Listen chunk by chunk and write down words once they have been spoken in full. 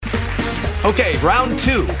Okay, round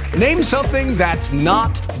two. Name something that's not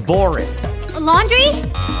boring. A laundry?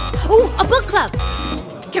 Ooh, a book club.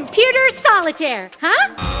 Computer solitaire,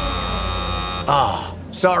 huh? Ah,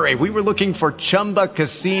 sorry, we were looking for Chumba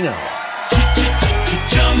Casino.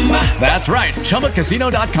 That's right,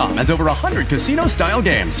 ChumbaCasino.com has over 100 casino-style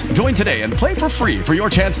games. Join today and play for free for your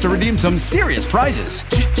chance to redeem some serious prizes.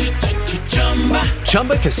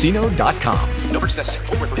 ChumbaCasino.com. No purchase necessary.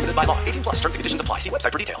 Void where prohibited by law. 18 plus. Terms and conditions apply. See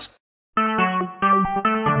website for details.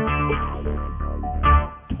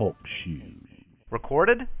 Talk shoes.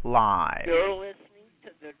 Recorded live. You're listening to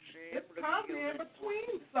the Jam It's probably in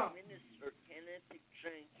between something. Minister Kenneth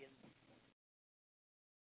Jenkins.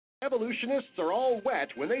 Evolutionists are all wet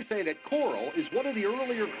when they say that coral is one of the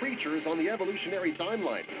earlier creatures on the evolutionary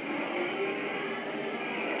timeline.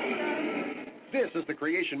 This is the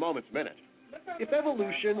Creation Moments Minute. If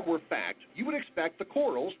evolution were fact, you would expect the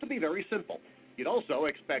corals to be very simple. You'd also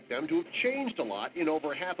expect them to have changed a lot in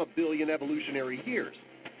over 500 million evolutionary years.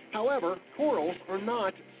 However, corals are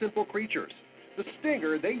not simple creatures. The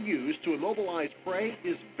stinger they use to immobilize prey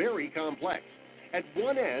is very complex. At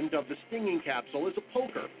one end of the stinging capsule is a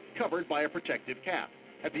poker, covered by a protective cap.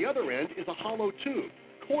 At the other end is a hollow tube,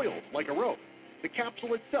 coiled like a rope. The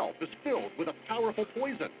capsule itself is filled with a powerful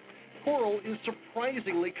poison. Coral is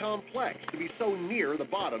surprisingly complex to be so near the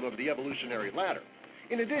bottom of the evolutionary ladder.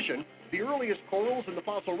 In addition, the earliest corals in the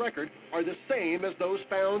fossil record are the same as those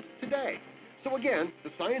found today. So again,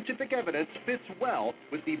 the scientific evidence fits well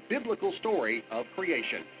with the biblical story of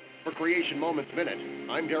creation. For Creation Moments Minute,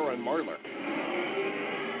 I'm Darren Marlar.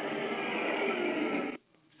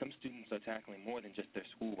 Some students are tackling more than just their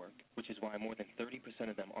schoolwork, which is why more than 30%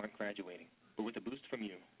 of them aren't graduating. But with a boost from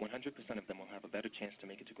you, 100% of them will have a better chance to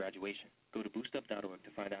make it to graduation. Go to boostup.org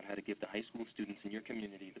to find out how to give the high school students in your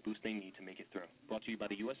community the boost they need to make it through. Brought to you by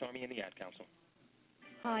the U.S. Army and the Ad Council.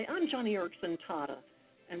 Hi, I'm Johnny Erickson Tata,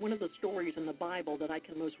 and one of the stories in the Bible that I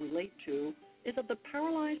can most relate to is of the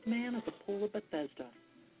paralyzed man at the pool of Bethesda.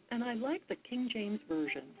 And I like the King James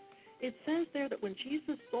Version. It says there that when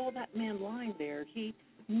Jesus saw that man lying there, he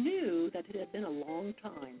knew that it had been a long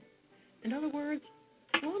time. In other words,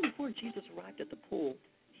 long before Jesus arrived at the pool,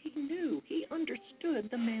 he knew, he understood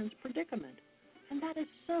the man's predicament. And that is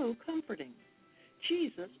so comforting.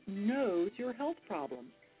 Jesus knows your health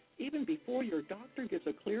problems, even before your doctor gives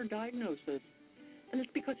a clear diagnosis. And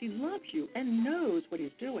it's because he loves you and knows what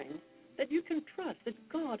he's doing that you can trust that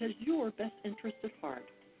God has your best interest at heart.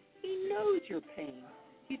 He knows your pain.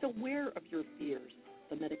 He's aware of your fears,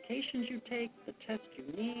 the medications you take, the tests you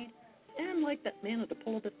need, and like that man at the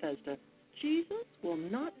pool of Bethesda, Jesus will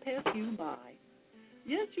not pass you by.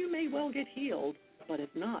 Yes, you may well get healed, but if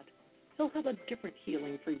not, he'll have a different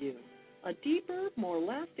healing for you, a deeper, more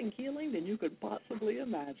lasting healing than you could possibly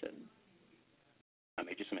imagine. I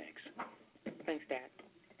made you some eggs. Thanks, Dad.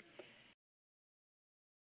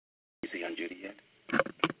 You see Aunt Judy yet?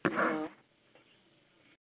 No.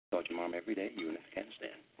 Called your mom every day. You in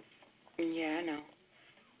Afghanistan. Yeah, I know.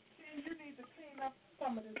 You need to clean up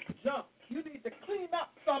some of this junk. You need to clean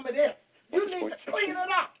up some of this. You need to clean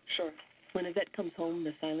it up. Sure. When a vet comes home,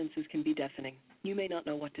 the silences can be deafening. You may not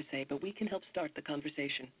know what to say, but we can help start the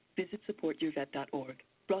conversation. Visit supportyourvet.org.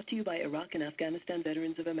 Brought to you by Iraq and Afghanistan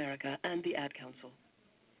Veterans of America and the Ad Council.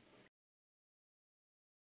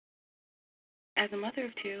 As a mother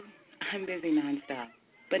of two, I'm busy nonstop.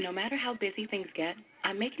 But no matter how busy things get,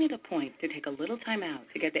 I'm making it a point to take a little time out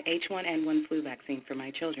to get the H1N1 flu vaccine for my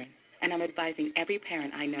children. And I'm advising every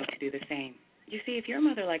parent I know to do the same. You see, if you're a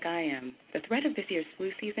mother like I am, the threat of this year's flu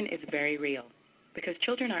season is very real because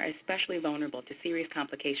children are especially vulnerable to serious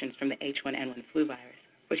complications from the H1N1 flu virus,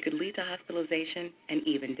 which could lead to hospitalization and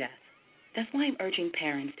even death. That's why I'm urging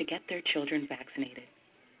parents to get their children vaccinated.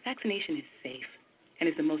 Vaccination is safe and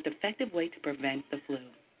is the most effective way to prevent the flu.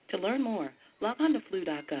 To learn more, log on to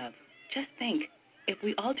flu.gov. Just think, if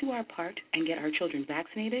we all do our part and get our children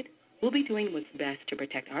vaccinated, we'll be doing what's best to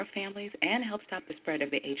protect our families and help stop the spread of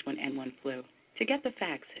the H1N1 flu. To get the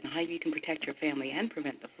facts on how you can protect your family and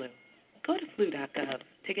prevent the flu, go to flu.gov.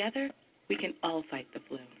 Together, we can all fight the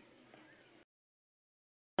flu.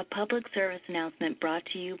 A public service announcement brought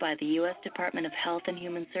to you by the U.S. Department of Health and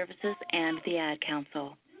Human Services and the Ad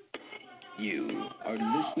Council. You are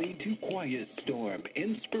listening to Quiet Storm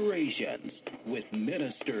Inspirations with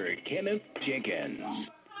Minister Kenneth Jenkins.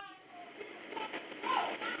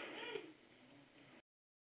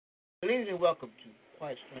 Good evening and welcome to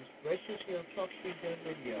Quiet Storm Inspirations here on Talk Street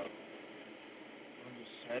Radio on this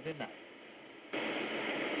Saturday night.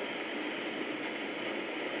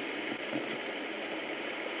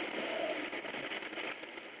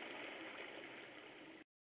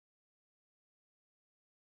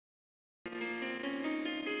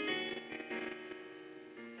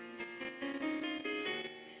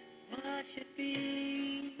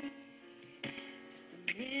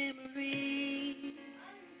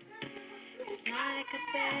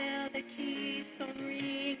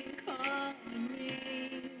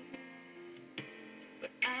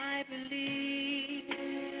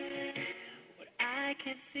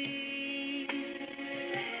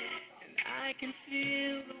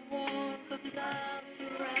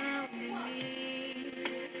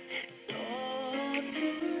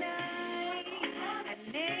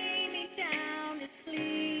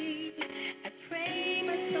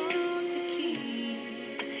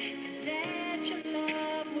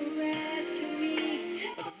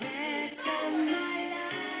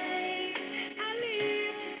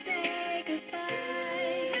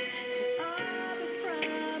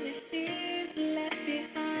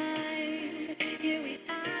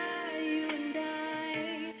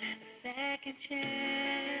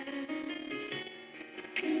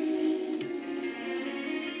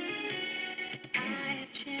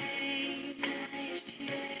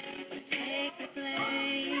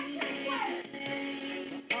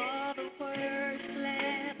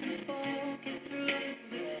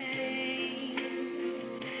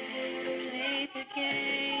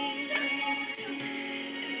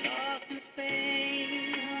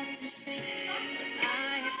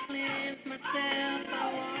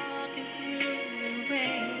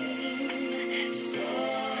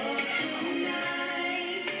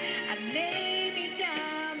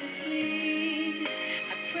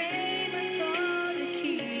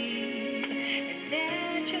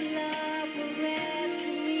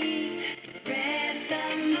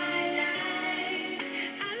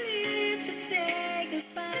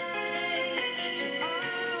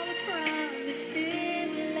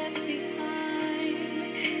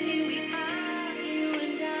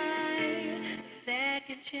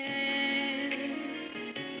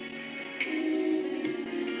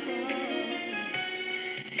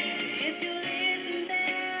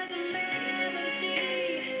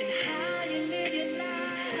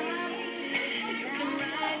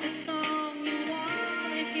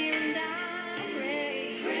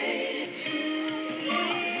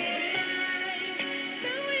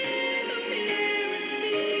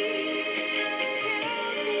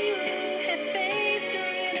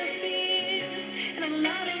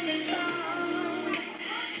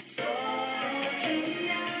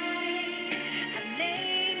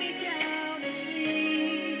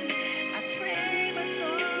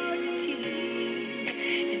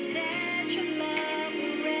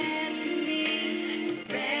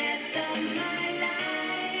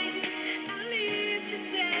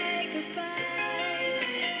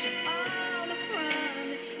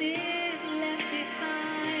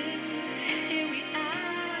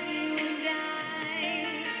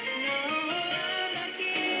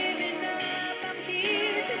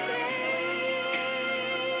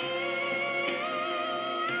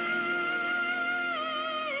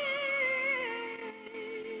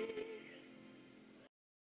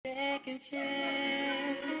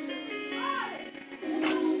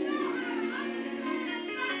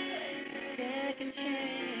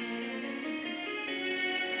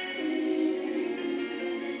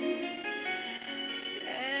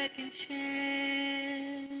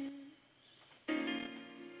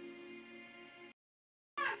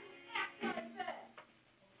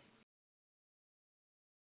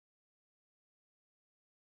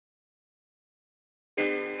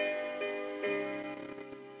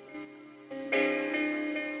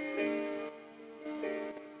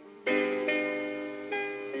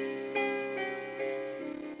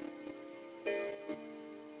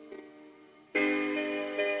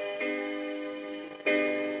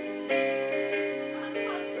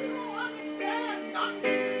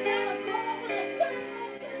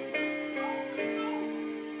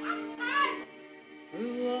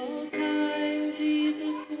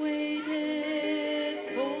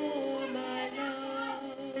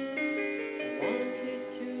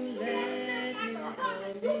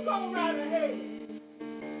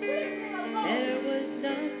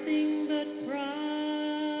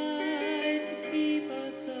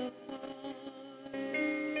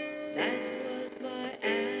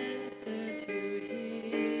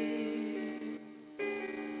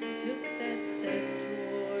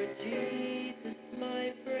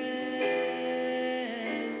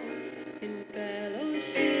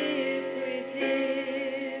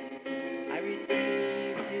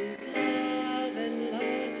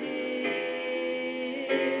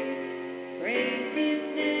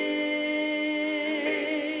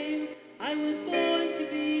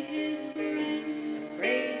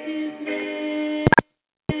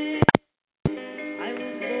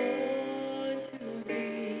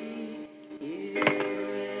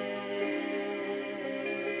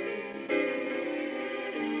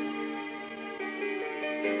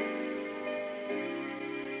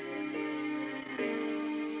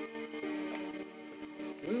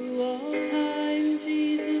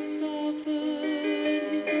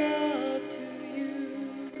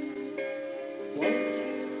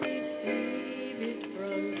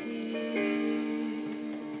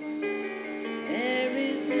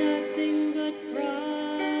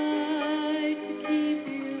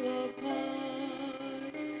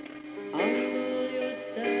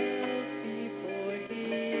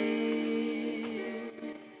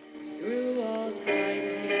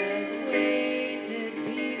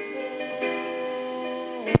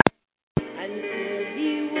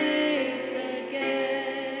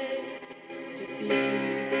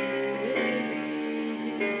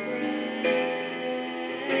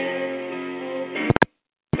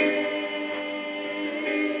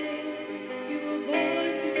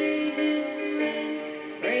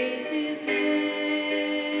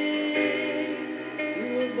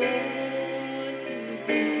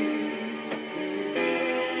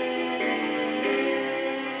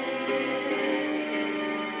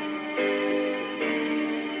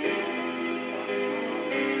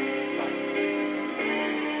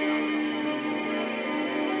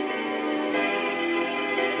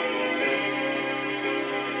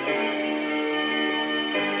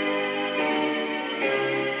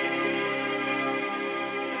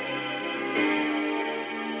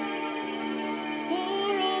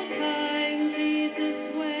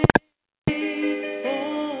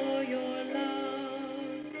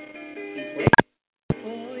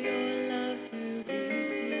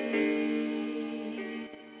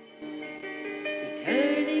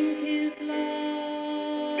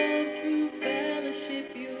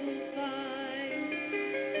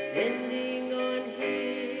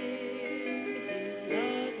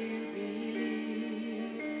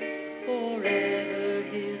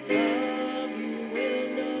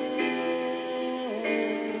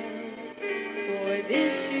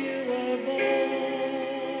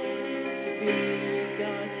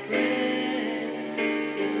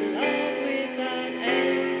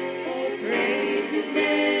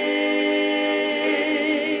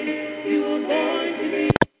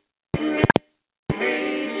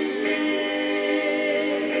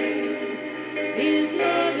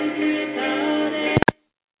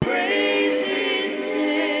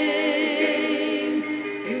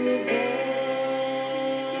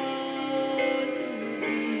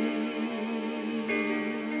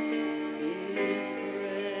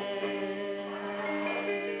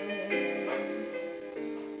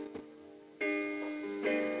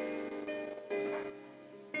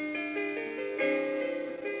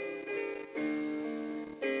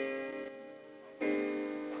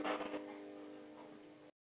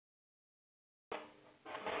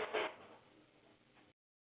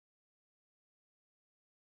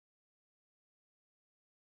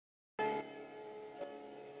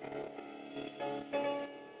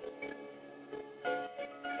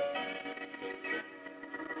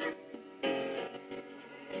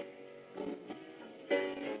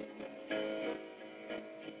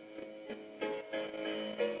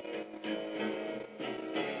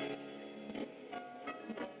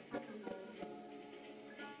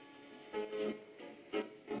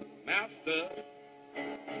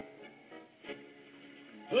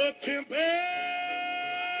 The tempest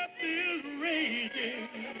is raging.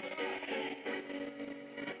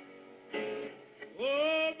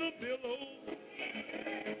 Oh, the billows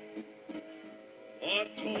are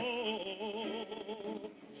tossing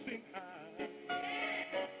high.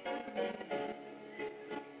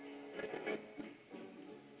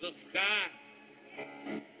 The sky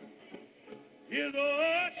is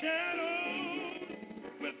overshadowed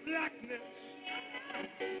with blackness.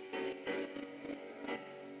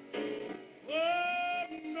 Oh,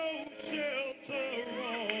 no shelter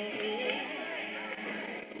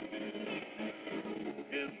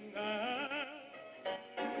is nigh.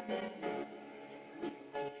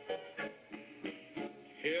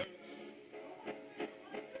 Careless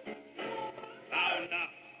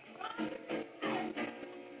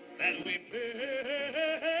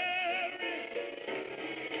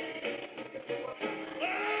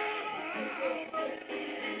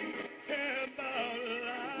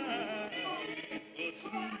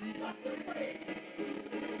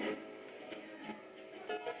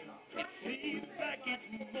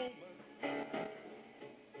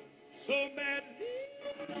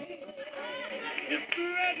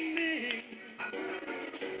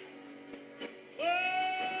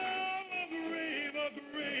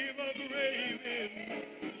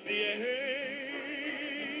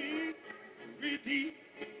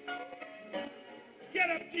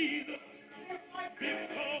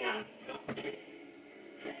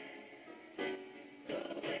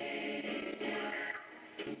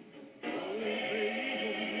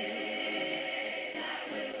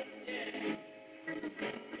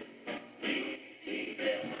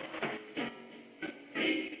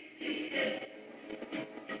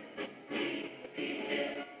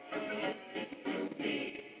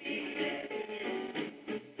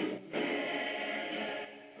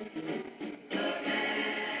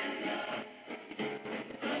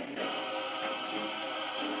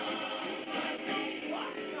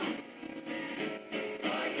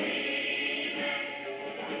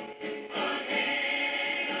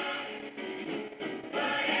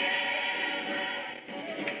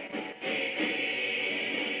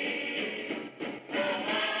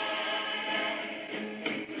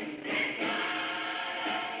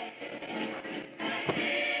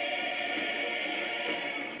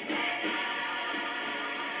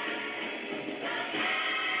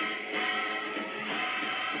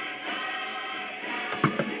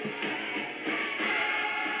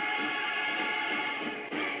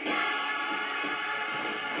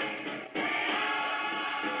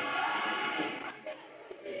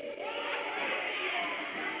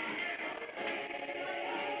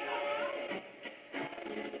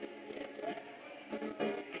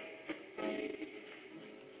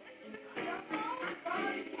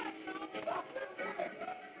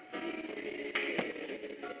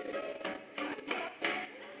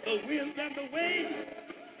the winds and the waves.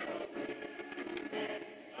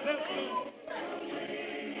 Let's go.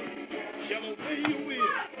 Whichever way you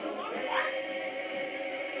will.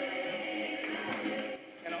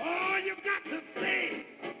 And all you got to say,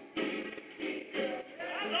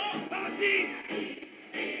 about Jesus.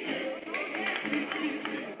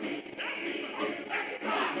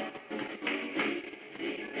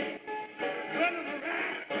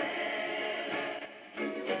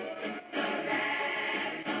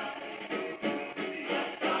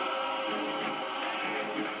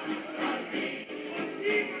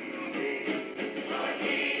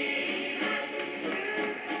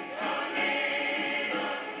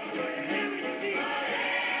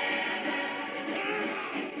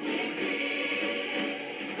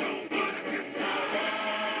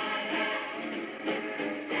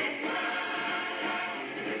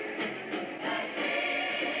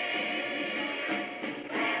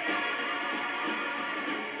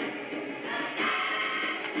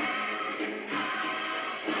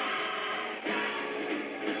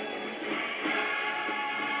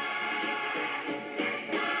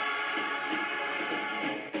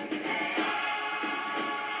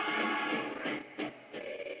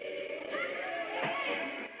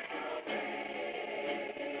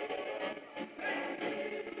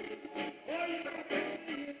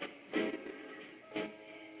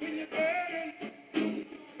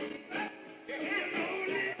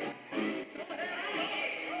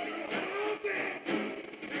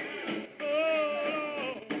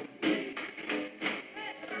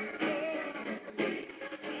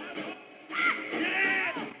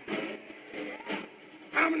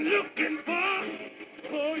 I'm looking for,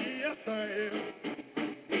 oh yes I am.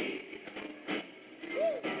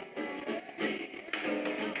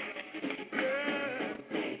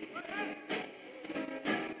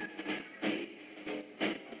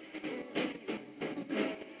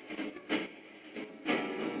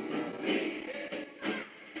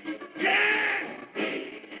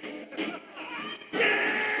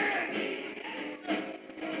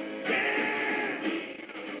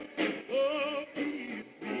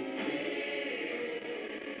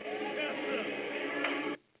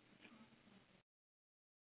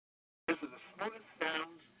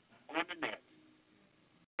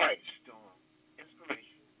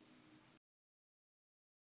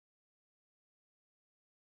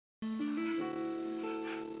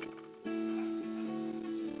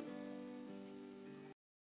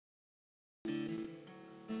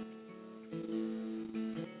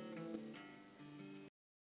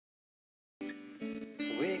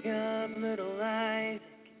 Wake up, little eyes,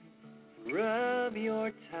 rub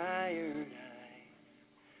your tired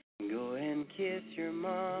eyes. Go and kiss your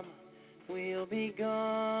mama, we'll be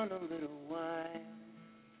gone a little while.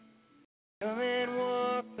 Come and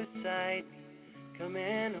walk beside me, come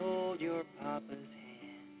and hold your papa's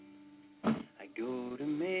hand. I go to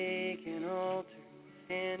make an altar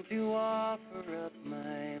and to offer up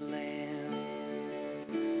my lamb.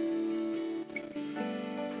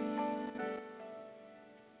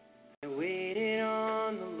 I waited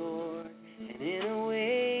on the Lord, and in a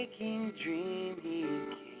waking dream he came.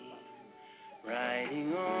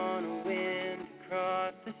 Riding on a wind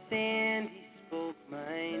across the sand, he spoke my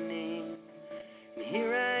name. And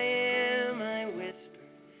here I am, I whispered,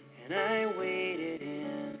 and I waited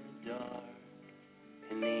in the dark.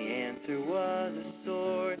 And the answer was a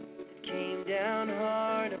sword that came down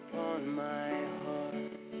hard upon my heart.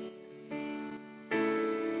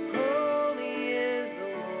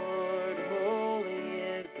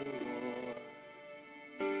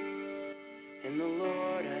 And the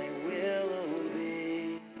Lord I will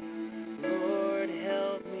obey. Lord,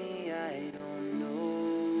 help me, I don't know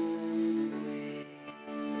the way.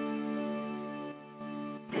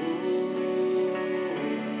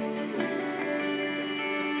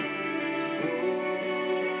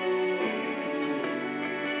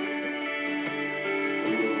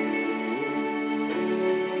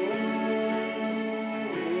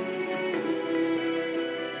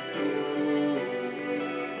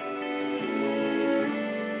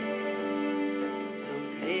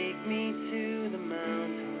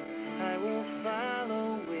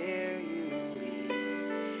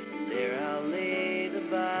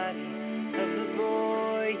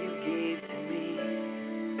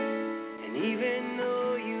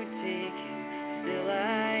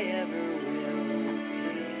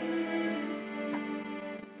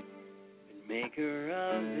 Maker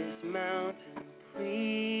of this mountain,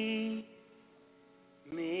 please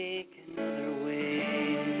make another way.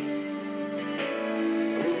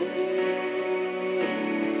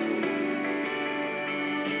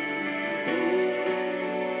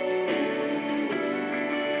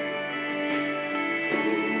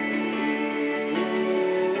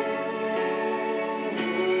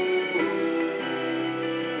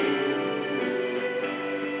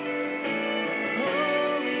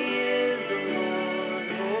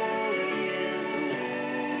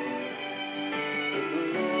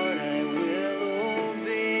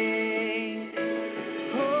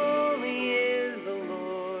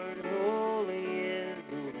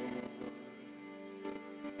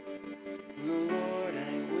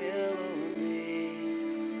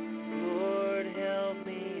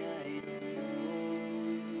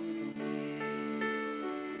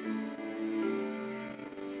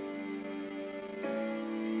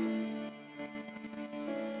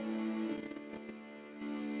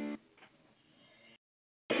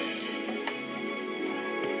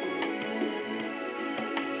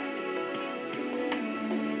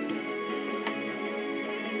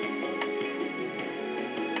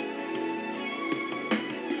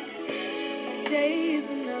 day is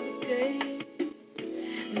another day.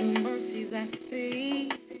 New mercies I see.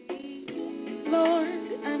 Lord,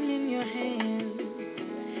 I'm in your hands.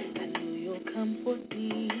 I know you'll come for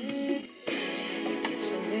me. It gets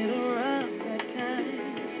a little rough at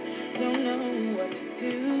times. Don't know what to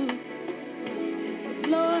do. But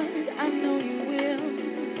Lord, I know you will.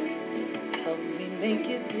 Help me make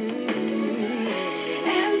it through.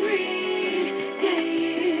 Every day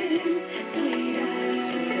is sweeter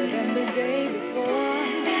than the day before.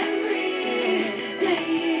 Every day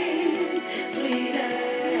is sweeter.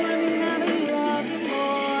 Running out of love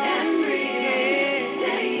more. Every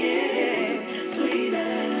day is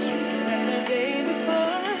sweeter than the day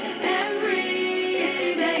before. Every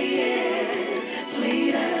day is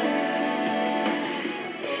sweeter.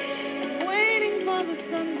 Waiting for the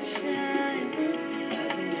sun to shine.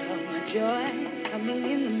 Joy coming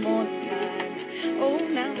in the morning time. Oh,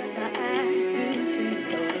 now that my eyes do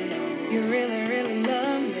see, you really, really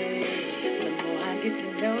love me. The more I get to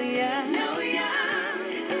know ya,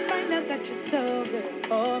 I find out that you're so good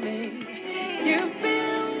for me. You've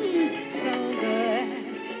been so good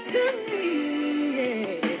to me.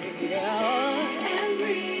 Yeah.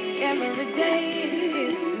 Every day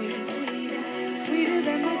is sweeter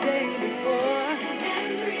than the day before.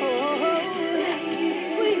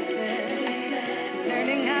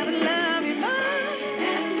 Learning how to love you more.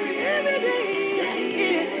 Every day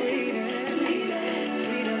is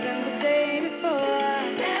sweeter than the day before.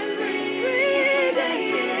 Every day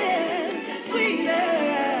is sweeter.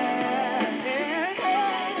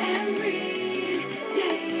 Every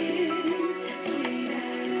day is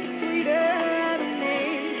sweeter to me.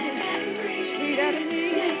 Sweeter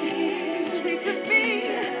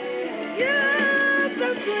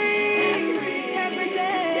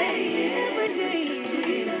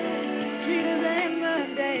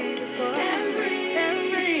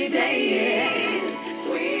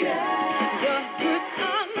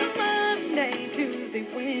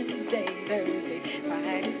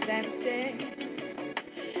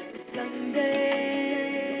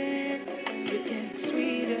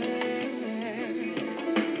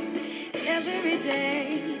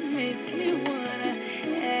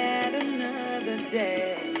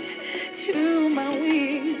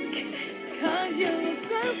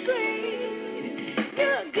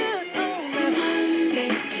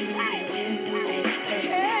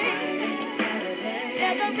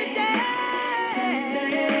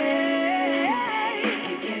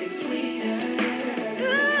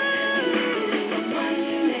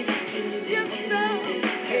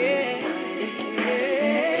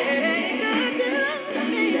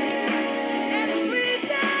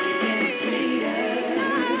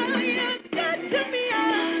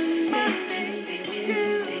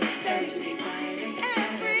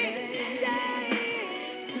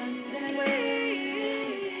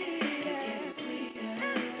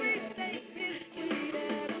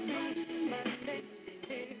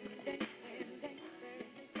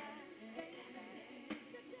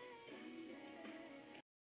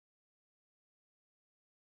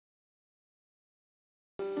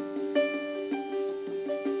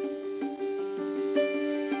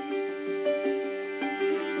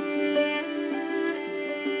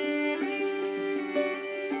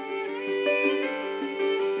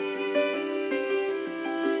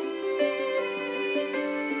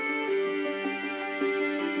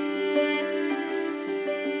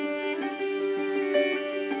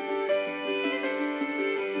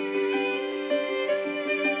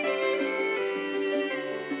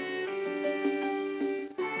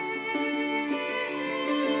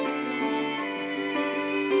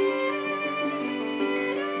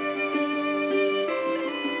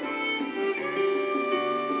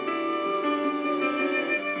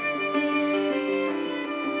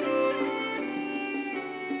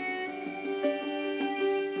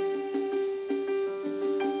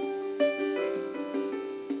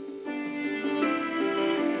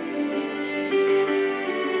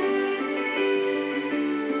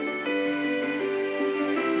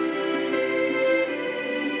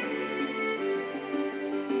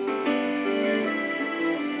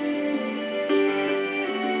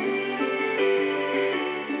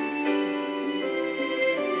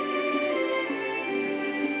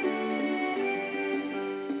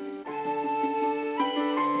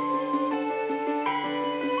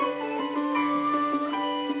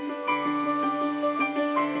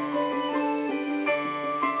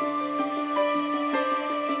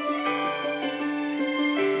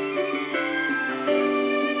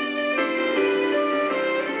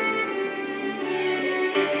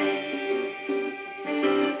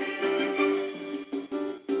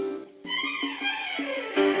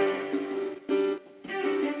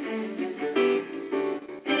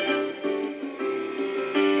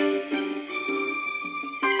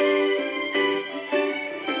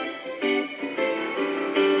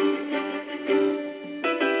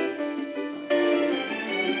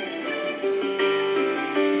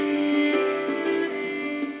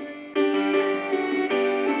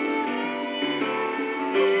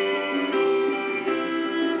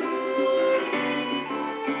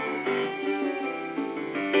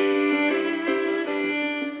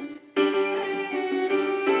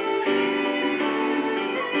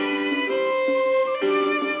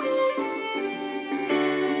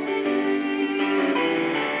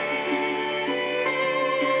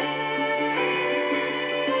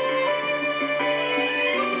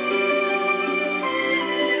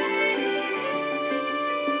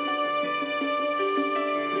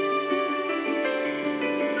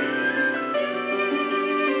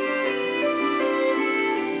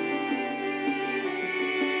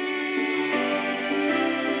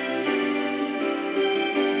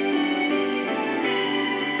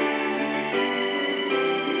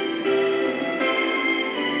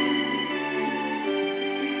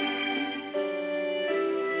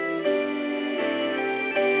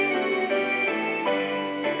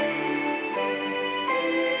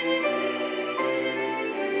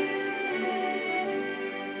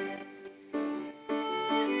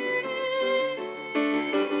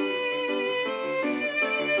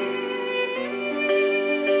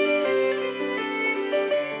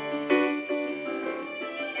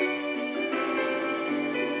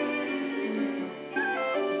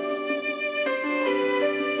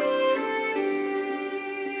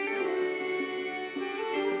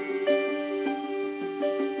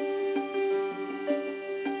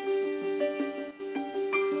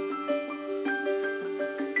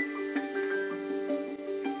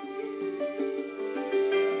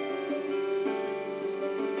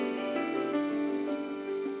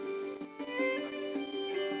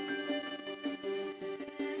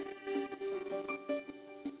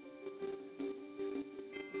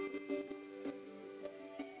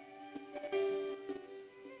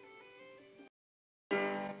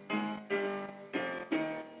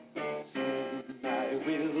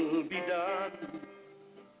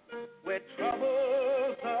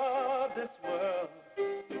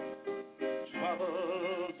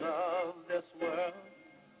troubles of this world,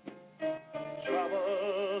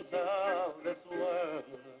 troubles of this world.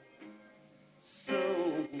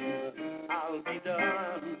 Soon I'll be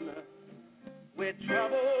done with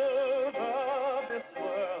troubles of this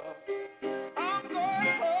world. I'm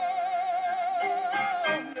going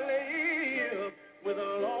home to live with the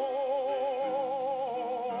Lord.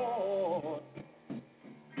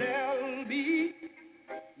 There'll be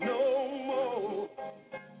no more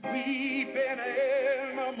weeping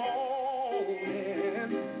in the morning.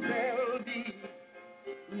 There'll be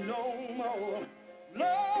no more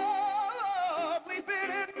Lord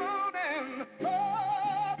weeping in the morning.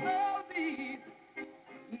 Oh, there'll be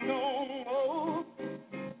no more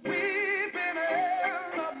weeping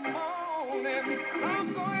in the morning. I'm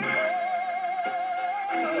going home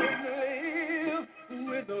to live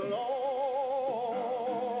with the Lord.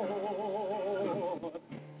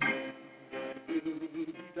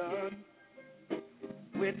 Done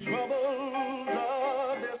with troubles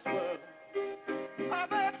of this world. I've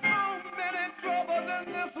had so many troubles in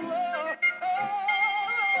this world.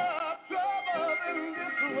 Oh, troubles in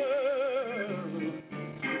this world.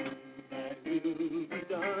 I will be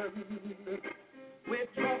done with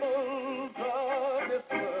troubles of this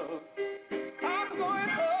world. I'm going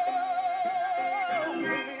home to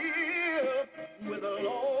live with the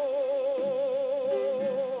Lord.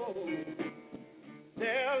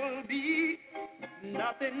 There'll be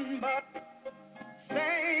nothing but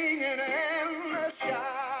singing and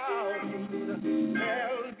shouting.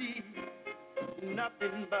 There'll be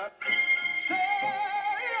nothing but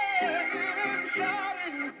singing and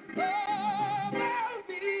shouting. Oh, there'll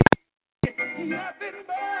be nothing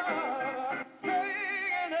but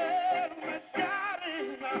singing and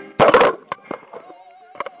shouting.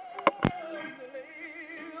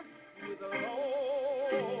 Live with the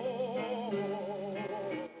Lord.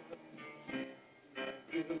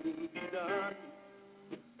 It'll be done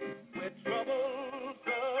with troubles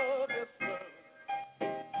of this world.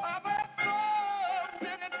 I've had so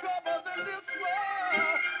many troubles in this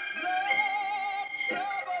world. Love,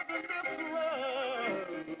 troubles in this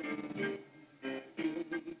world.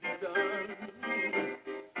 It'll be done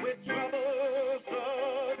with troubles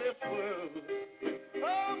of this world.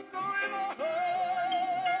 I'm going home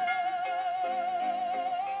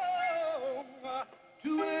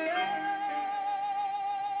to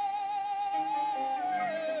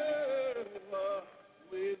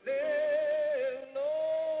with their Lord.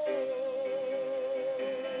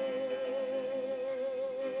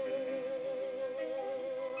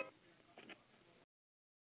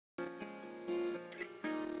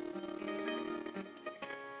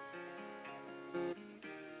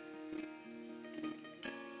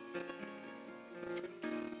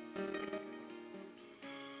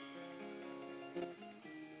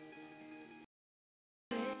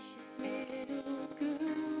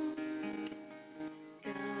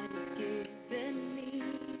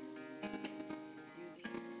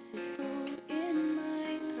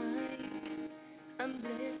 I'm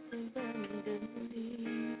blessed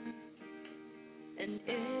abundantly, and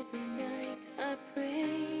every night I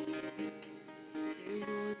pray, dear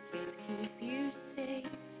Lord, please keep you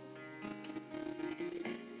safe. And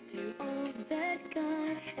after all that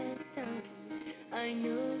God has done, I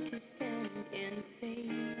know to stand in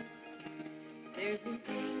faith. There's an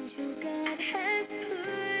angel God has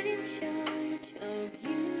put in charge of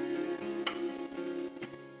you,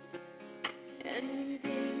 and when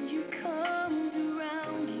danger comes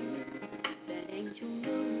around you, that angel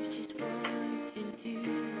knows just what to do.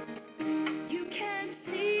 You can't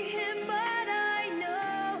see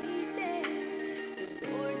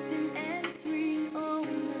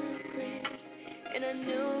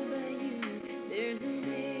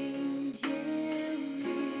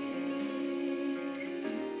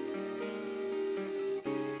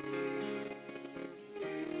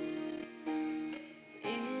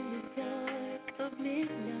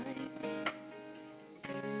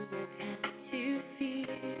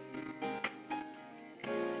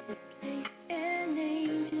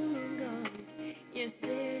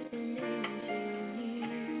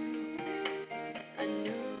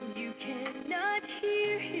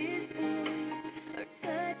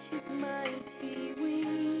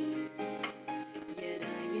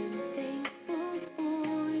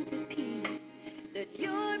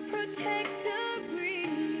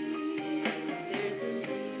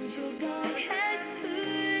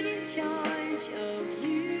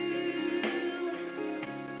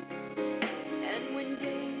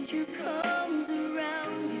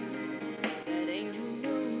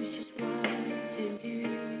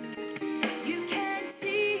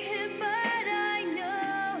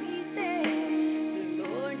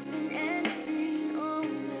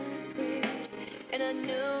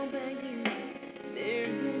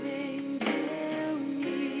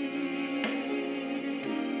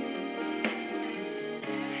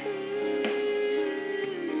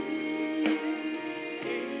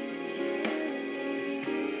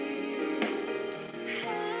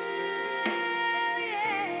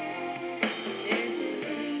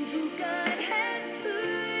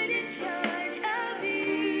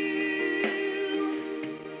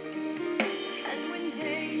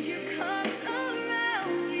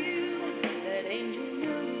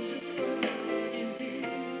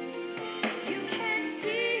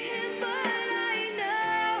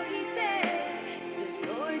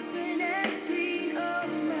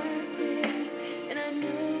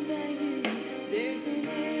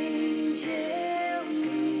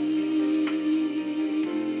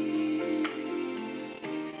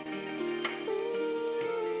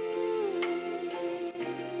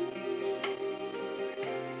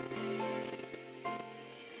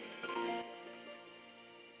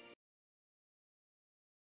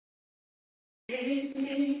Take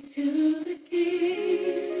me to the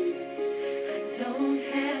King. I don't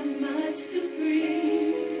have much to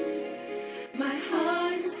bring. My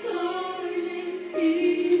heart is torn in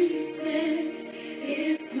pieces.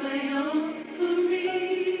 It's my offering.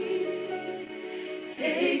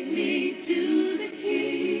 Take me to the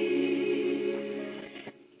King.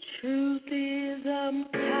 Truth is I'm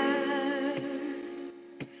tired.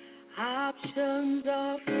 Options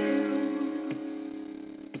are few.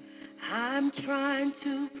 I'm trying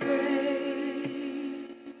to pray,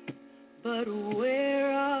 but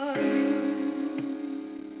where are you?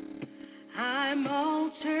 I'm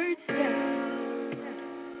altered down,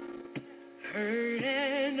 hurt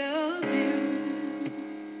and abused.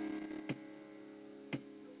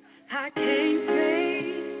 I can't say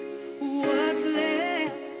what's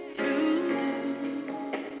left to.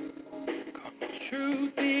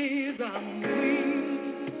 Truth is I'm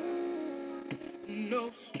weak, no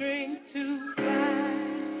strength to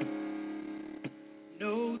fight,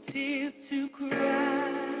 no tears to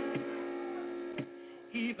cry,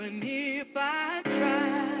 even if I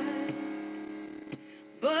try,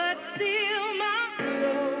 but still my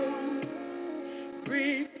soul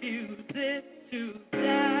refuses to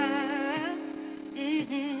die.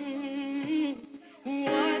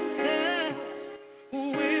 What touch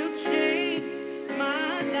will change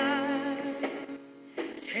my life?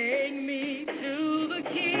 Take me to the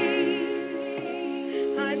King.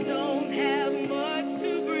 I don't have much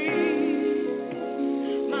to bring.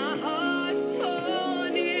 My heart's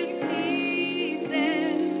torn in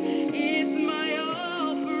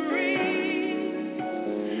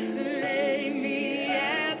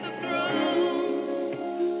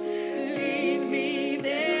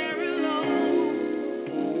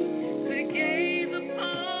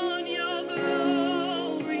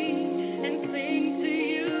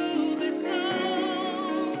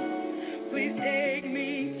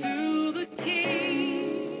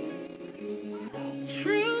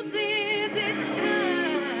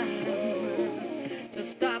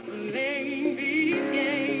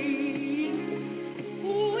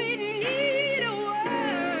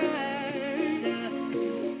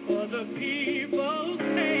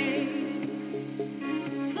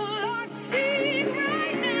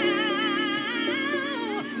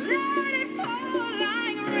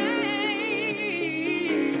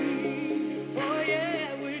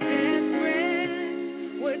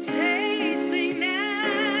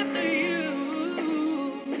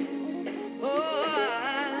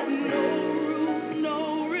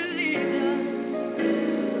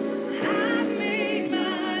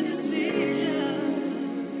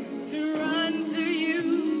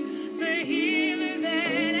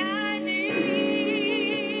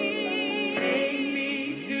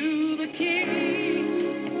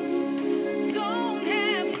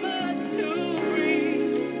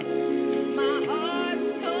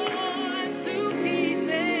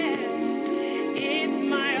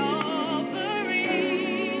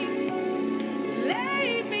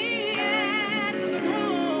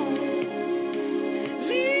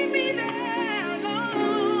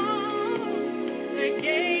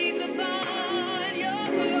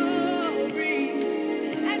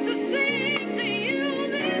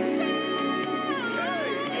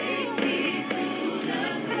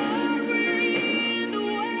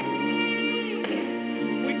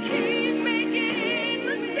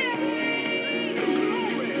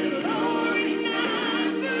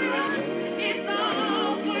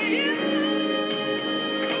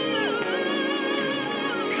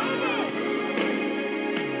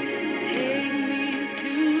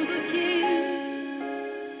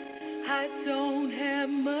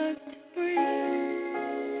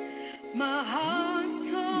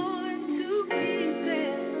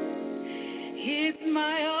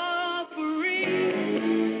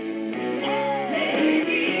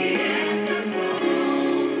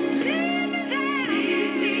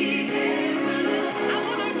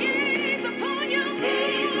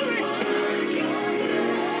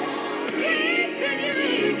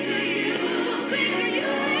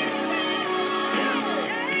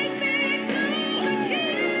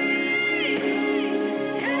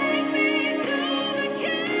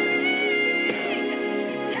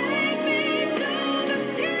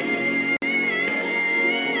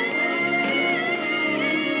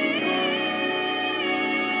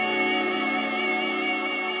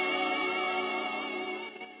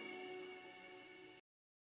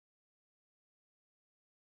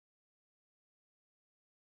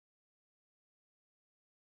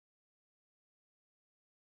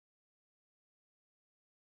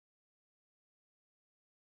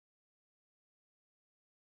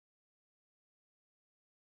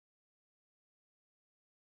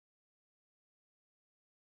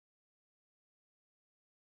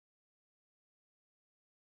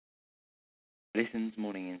Listen's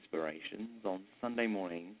Morning Inspirations on Sunday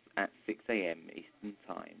mornings at 6 a.m. Eastern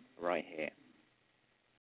Time, right here.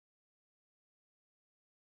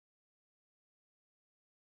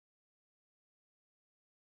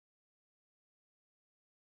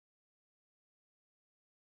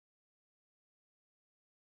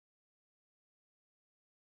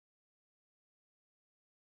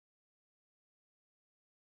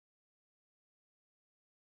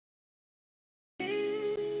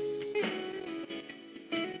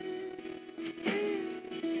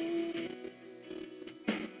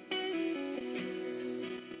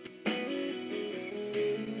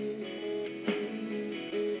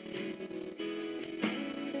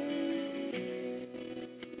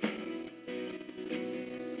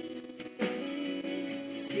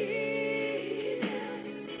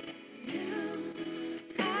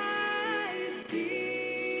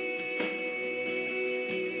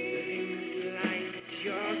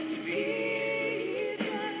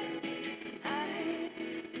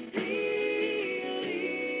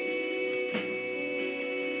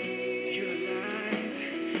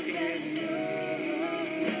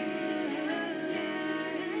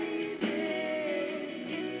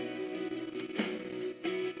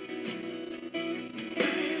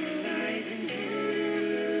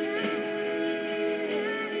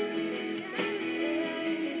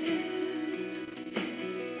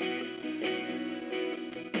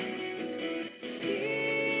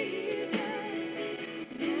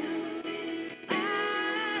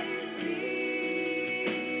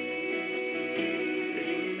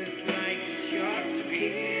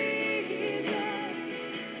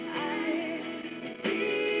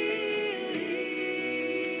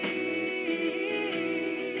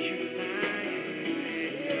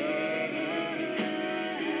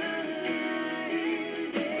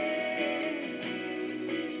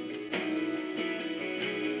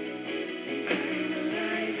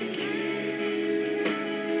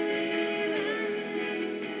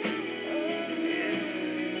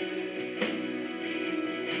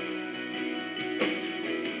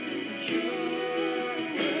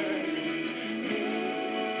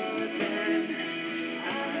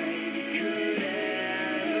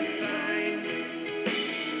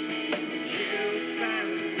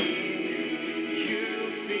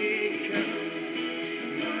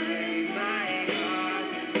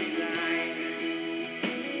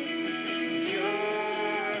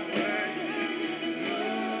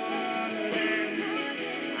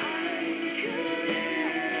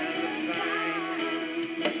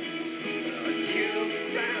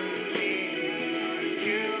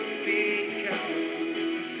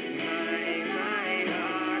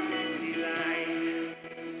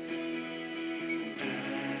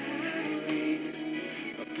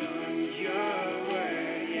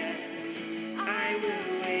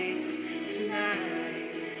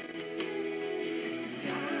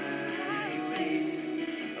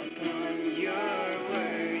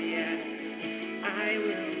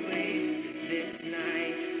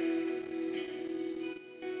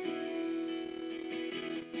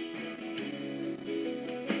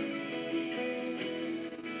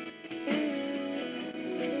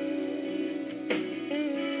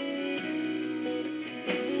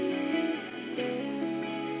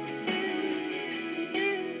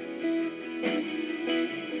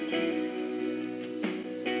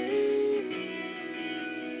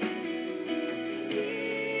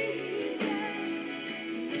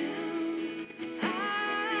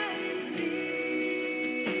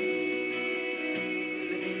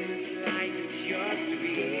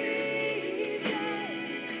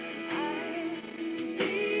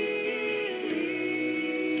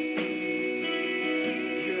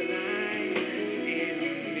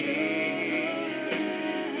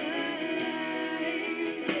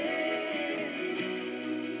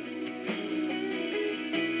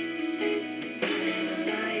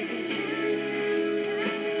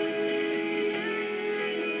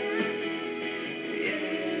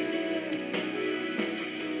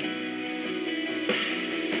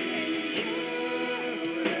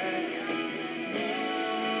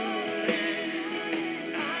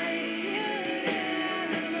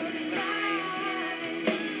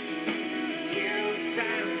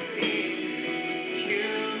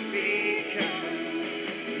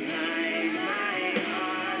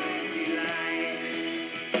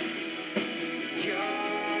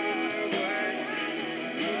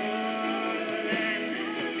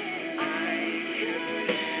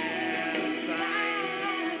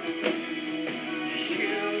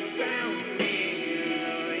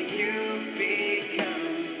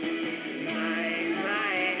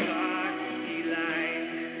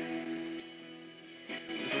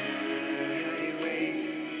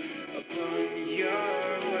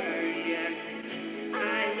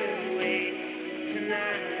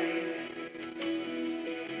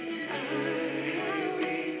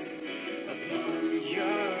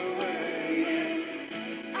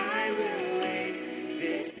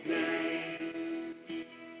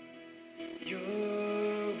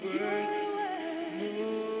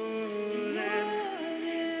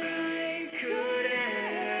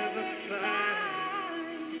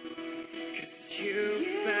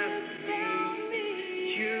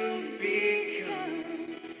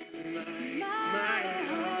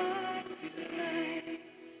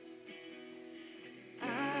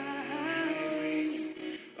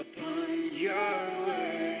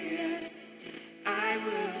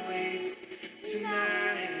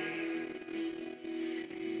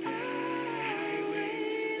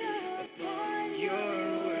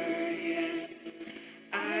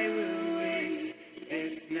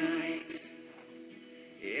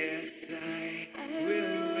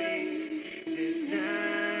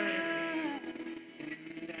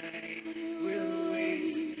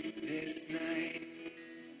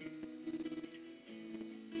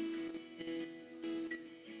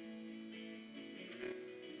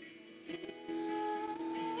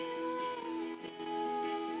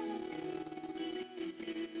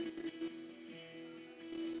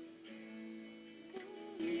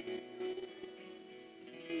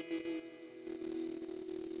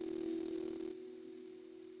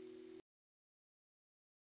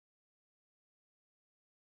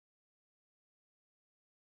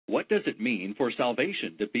 does it mean for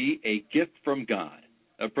salvation to be a gift from God?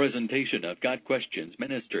 A presentation of God Questions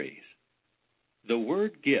Ministries. The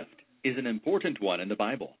word gift is an important one in the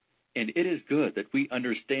Bible, and it is good that we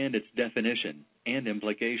understand its definition and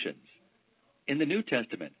implications. In the New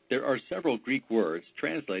Testament, there are several Greek words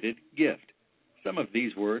translated gift. Some of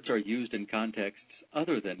these words are used in contexts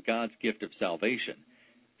other than God's gift of salvation,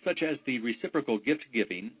 such as the reciprocal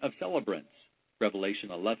gift-giving of celebrants, Revelation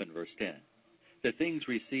 11, verse 10, the things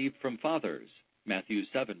received from fathers, Matthew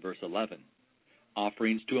 7, verse 11,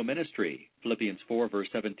 offerings to a ministry, Philippians 4, verse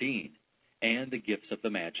 17, and the gifts of the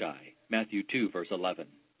Magi, Matthew 2, verse 11.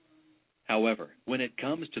 However, when it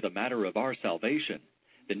comes to the matter of our salvation,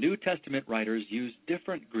 the New Testament writers use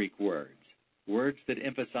different Greek words, words that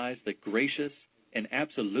emphasize the gracious and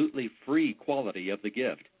absolutely free quality of the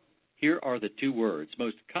gift. Here are the two words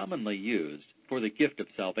most commonly used for the gift of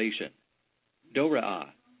salvation. Doraa,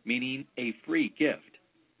 meaning a free gift.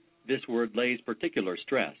 This word lays particular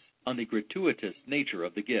stress on the gratuitous nature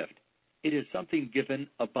of the gift. It is something given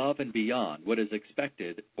above and beyond what is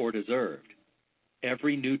expected or deserved.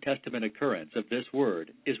 Every New Testament occurrence of this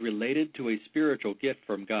word is related to a spiritual gift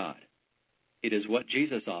from God. It is what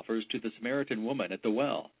Jesus offers to the Samaritan woman at the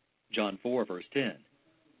well, John 4, verse 10.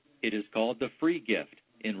 It is called the free gift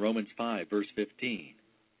in Romans 5, verse 15.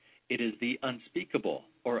 It is the unspeakable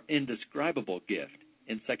or indescribable gift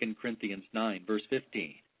in 2 Corinthians 9, verse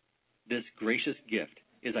 15. This gracious gift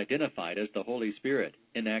is identified as the Holy Spirit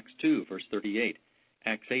in Acts 2, verse 38,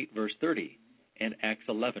 Acts 8, verse 30, and Acts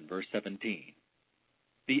 11, verse 17.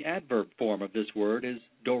 The adverb form of this word is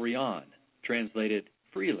dorion, translated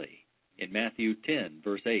freely, in Matthew 10,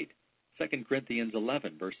 verse 8, 2 Corinthians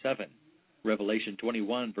 11, verse 7, Revelation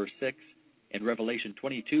 21, verse 6, and Revelation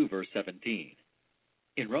 22, verse 17.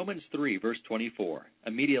 In Romans 3, verse 24,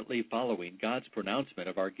 immediately following God's pronouncement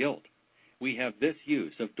of our guilt, we have this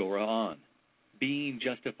use of dorion, being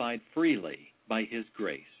justified freely by His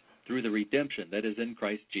grace through the redemption that is in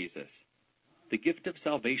Christ Jesus. The gift of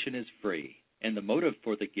salvation is free, and the motive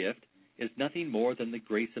for the gift is nothing more than the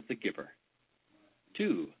grace of the giver.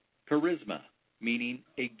 2. Charisma, meaning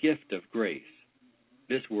a gift of grace.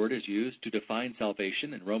 This word is used to define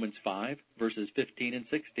salvation in Romans 5, verses 15 and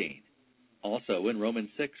 16. Also in Romans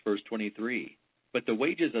 6, verse 23. But the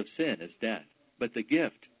wages of sin is death, but the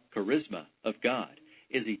gift, charisma, of God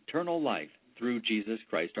is eternal life through Jesus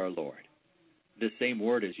Christ our Lord. This same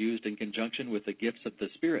word is used in conjunction with the gifts of the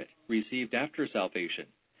Spirit received after salvation.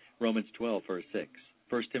 Romans 12, verse 6,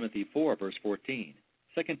 1 Timothy 4, verse 14,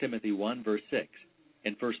 2 Timothy 1, verse 6,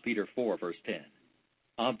 and 1 Peter 4, verse 10.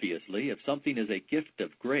 Obviously, if something is a gift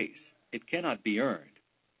of grace, it cannot be earned.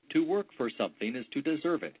 To work for something is to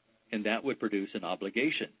deserve it, and that would produce an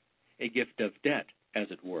obligation, a gift of debt, as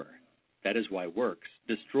it were. That is why works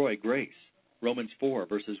destroy grace. Romans 4,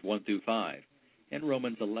 verses 1 through 5, and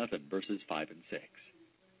Romans 11, verses 5 and 6.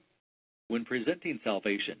 When presenting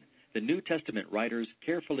salvation, the New Testament writers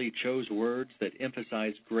carefully chose words that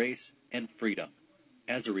emphasize grace and freedom.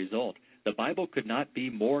 As a result, the Bible could not be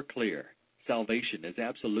more clear. Salvation is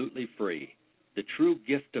absolutely free, the true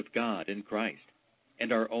gift of God in Christ,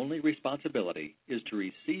 and our only responsibility is to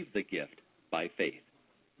receive the gift by faith.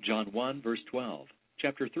 John 1, verse 12,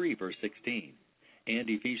 chapter 3, verse 16, and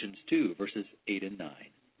Ephesians 2, verses 8 and 9.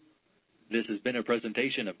 This has been a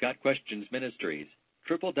presentation of Got Questions Ministries,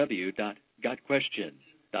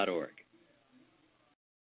 www.gotquestions.org.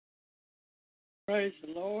 Praise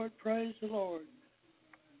the Lord, praise the Lord.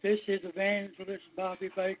 This is Evangelist Bobby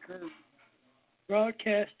Baker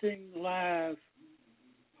broadcasting live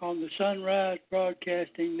on the Sunrise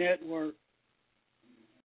Broadcasting Network.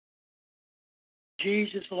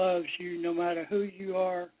 Jesus loves you no matter who you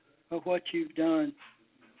are or what you've done.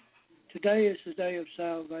 Today is the day of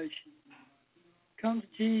salvation. Come to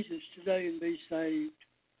Jesus today and be saved.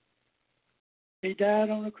 He died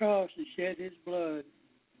on the cross and shed His blood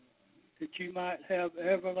that you might have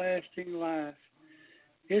everlasting life.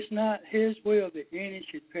 It's not His will that any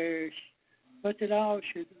should perish, but that all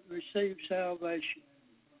should receive salvation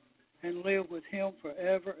and live with Him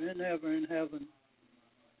forever and ever in heaven.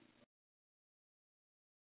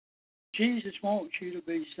 Jesus wants you to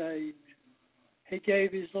be saved. He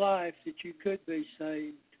gave His life that you could be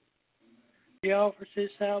saved. He offers His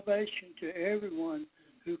salvation to everyone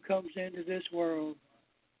who comes into this world.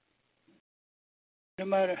 No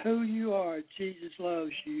matter who you are, Jesus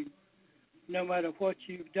loves you. No matter what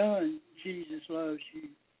you've done, Jesus loves you.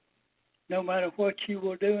 No matter what you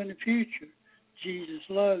will do in the future, Jesus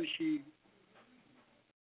loves you.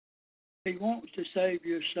 He wants to save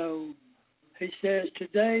your soul. He says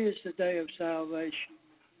today is the day of salvation.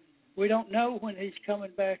 We don't know when He's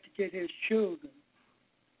coming back to get His children,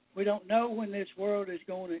 We don't know when this world is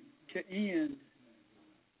going to end.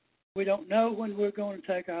 We don't know when we're going to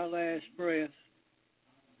take our last breath.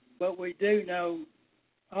 But we do know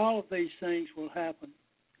all of these things will happen.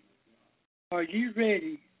 Are you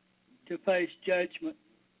ready to face judgment?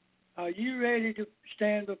 Are you ready to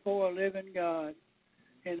stand before a living God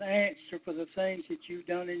and answer for the things that you've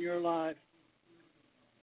done in your life?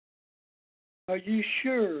 Are you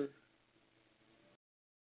sure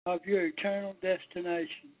of your eternal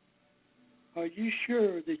destination? Are you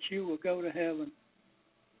sure that you will go to heaven?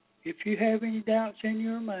 If you have any doubts in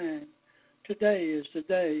your mind, today is the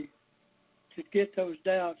day to get those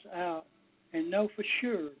doubts out and know for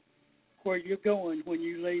sure where you're going when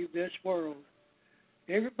you leave this world.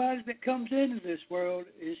 Everybody that comes into this world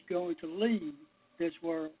is going to leave this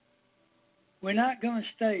world. We're not going to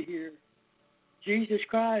stay here. Jesus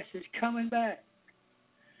Christ is coming back,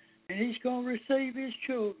 and he's going to receive his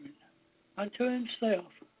children unto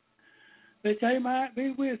himself, that they might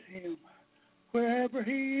be with him wherever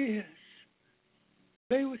he is.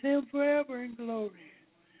 Be with him forever in glory,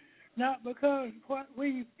 not because of what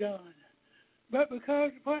we've done, but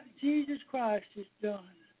because of what Jesus Christ has done.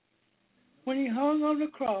 When he hung on the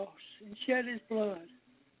cross and shed his blood,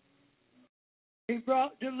 he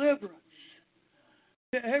brought deliverance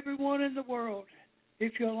to everyone in the world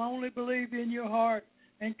if you'll only believe in your heart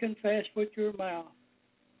and confess with your mouth.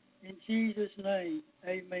 In Jesus' name,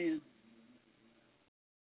 amen.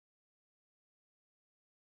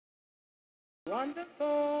 Wonderful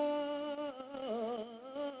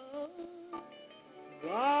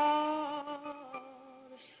God,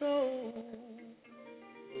 so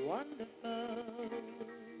wonderful.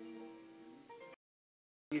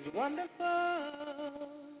 He's wonderful.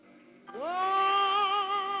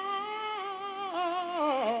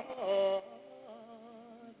 God,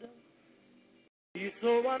 he's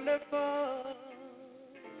so wonderful.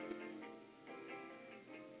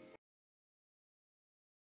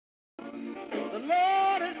 The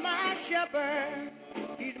Lord is my shepherd.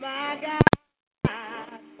 He's my guide.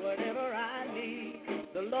 Whatever I need,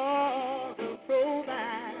 the Lord will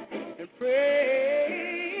provide. And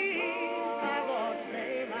praise my Lord's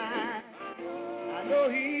name. I know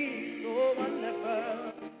he's so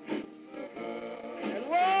wonderful. And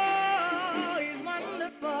whoa, he's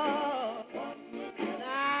wonderful. And I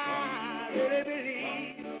really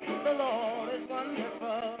believe the Lord is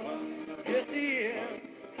wonderful. Yes, he is.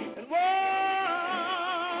 And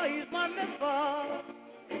whoa, he's wonderful.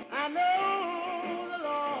 I know the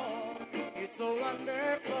Lord, he's so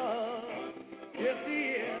wonderful. Yes, he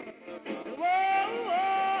is. And whoa,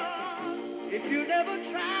 if you never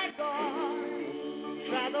tried God,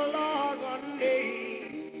 try the Lord one day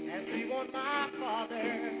and see what my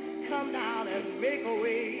Father come down and make a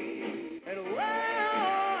way. And whoa,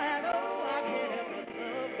 I know I can't help but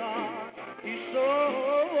love God. He's so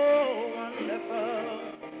wonderful.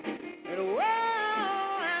 And whoa, I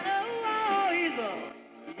know he's a,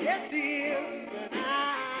 yes he is. And I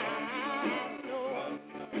know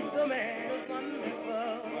the man is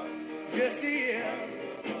wonderful. Yes he is.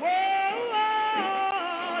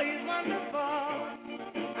 Whoa, he's wonderful.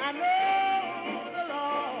 I know the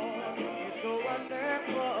Lord, he's so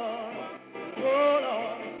wonderful. Oh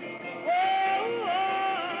Lord, whoa,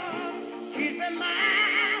 he's been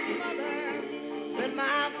my mother, been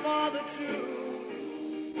my father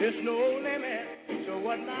too. There's no limit to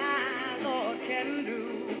what my Lord can do.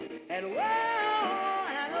 And whoa, I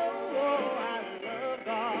know I love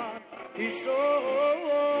God. He's so wonderful.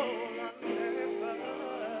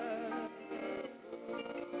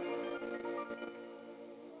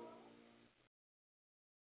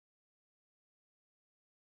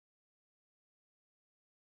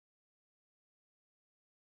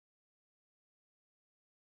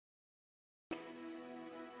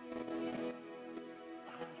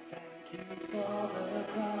 For the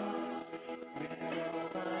cross, where all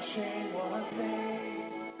my shame was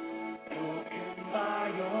laid, broken by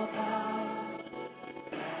your power,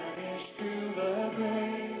 banished to the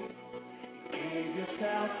grave. You gave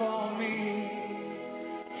yourself for me,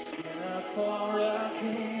 sinner for a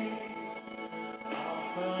king,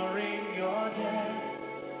 offering your death,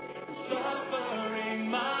 suffering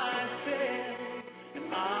my sin, and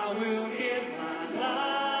I will give my life.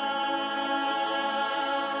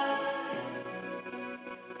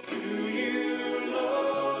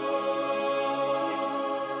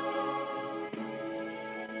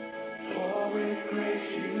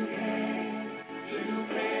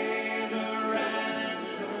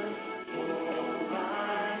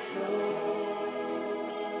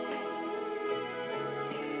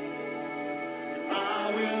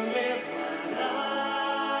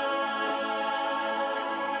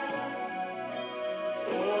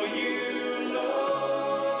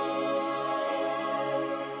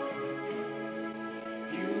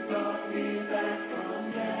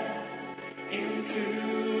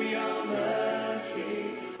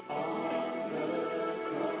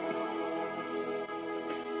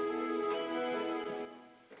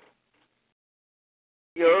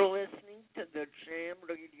 You're listening to the Jam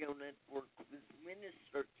Radio Network with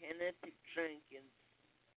Minister Kenneth Jenkins.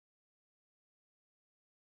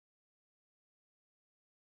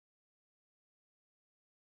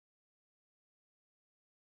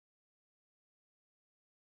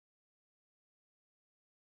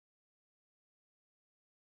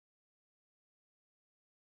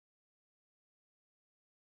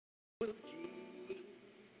 Will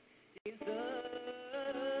Jesus,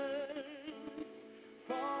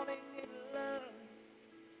 falling in love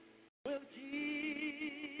with Jesus,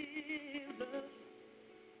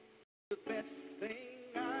 the best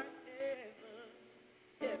thing I've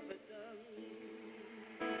ever done.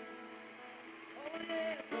 Oh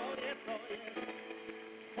yes, oh yes, oh yes,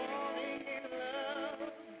 falling in love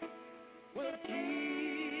with Jesus,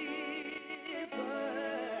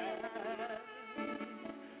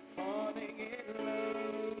 falling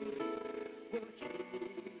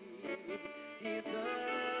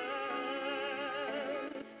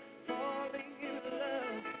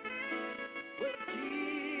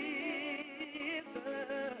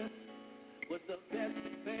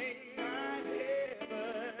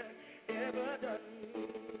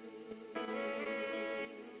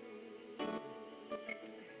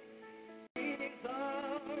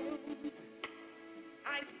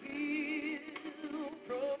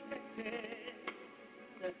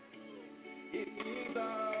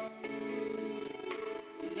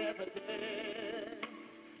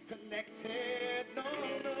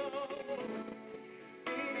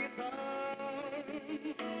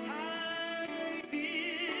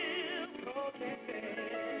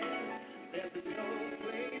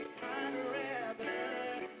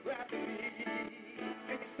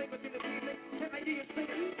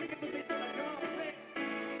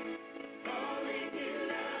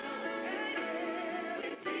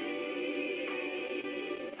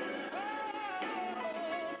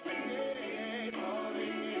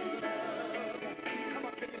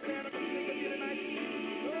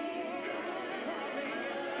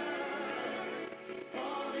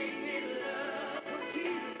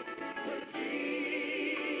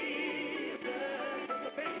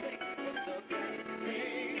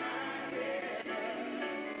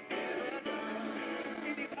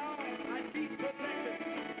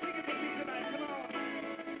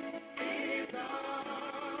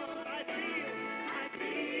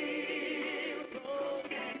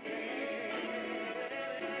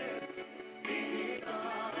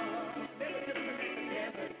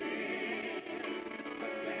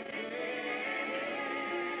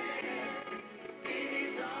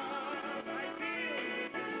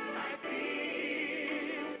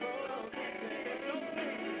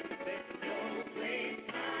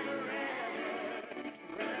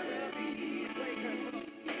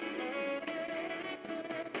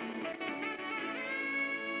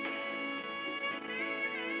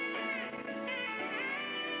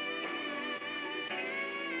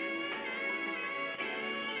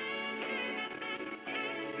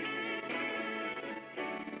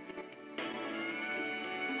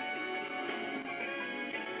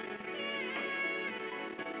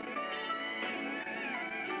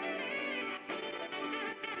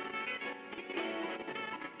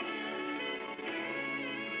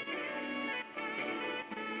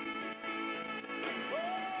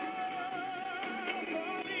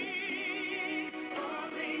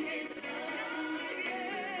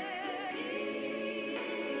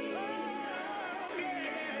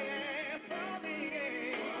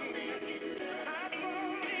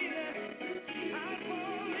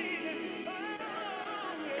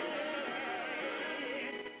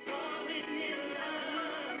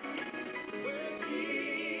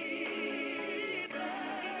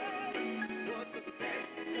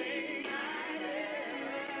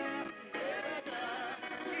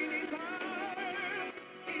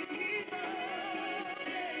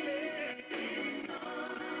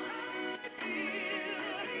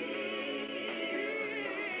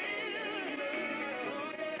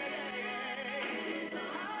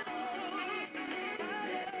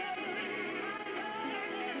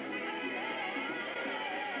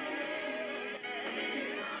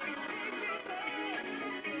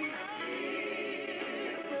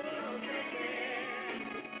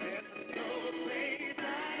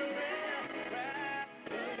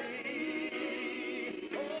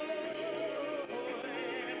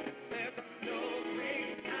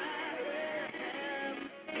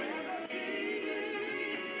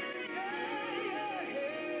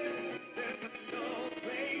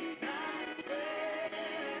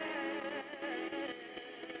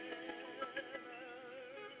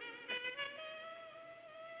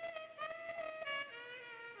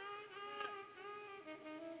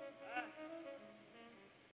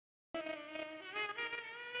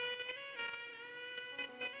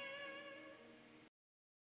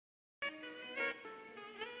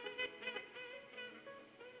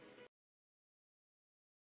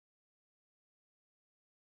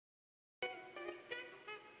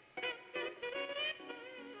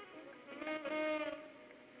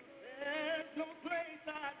no place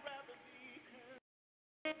I'd rather be.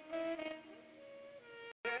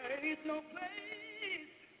 There is no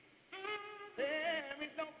place. There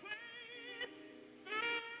is no place.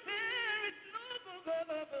 There is no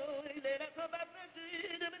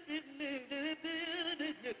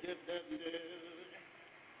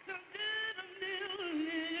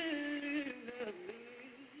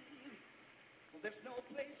there's no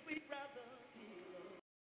place we'd rather be.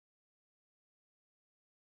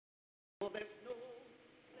 Oh, there's no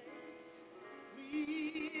place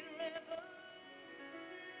we'd rather.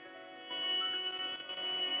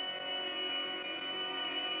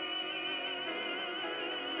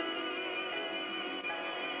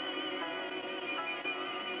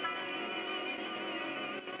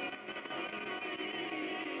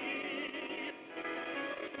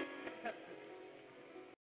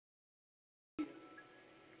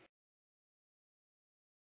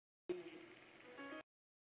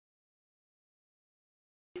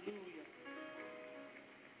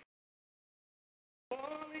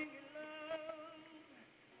 Falling in love.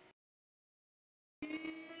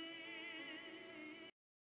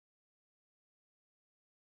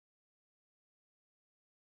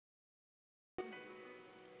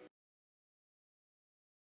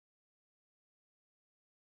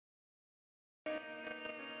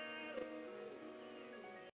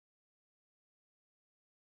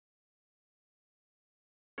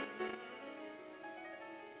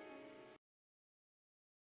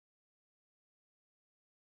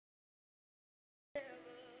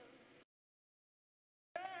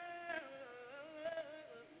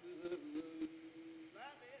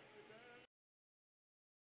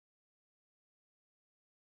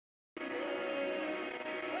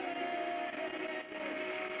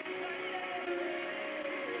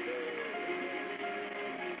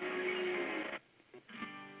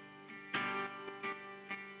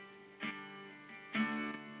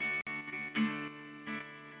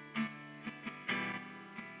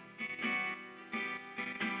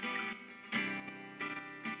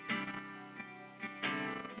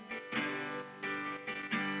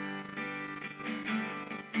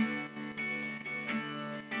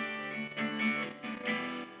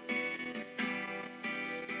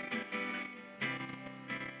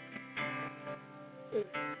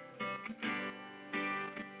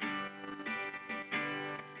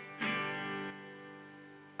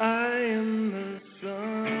 I am the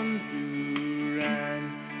son who ran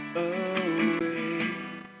away,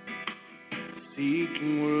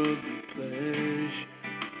 seeking worldly pleasure,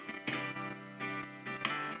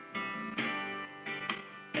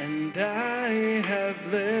 and I have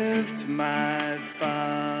left my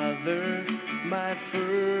father, my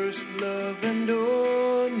first love and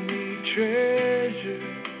only treasure.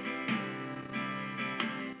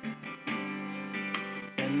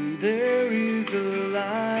 And there is a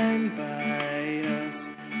line by us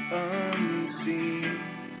unseen,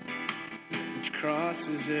 which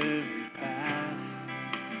crosses every path.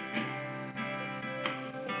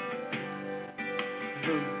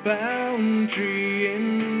 The boundary in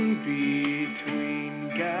between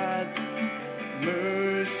God's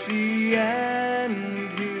mercy and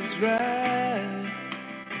His wrath.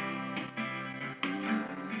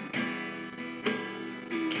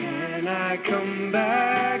 Can I come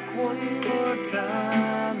back one more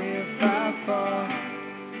time if I fall?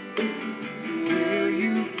 Will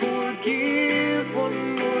you forgive one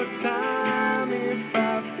more time if I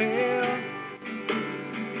fail?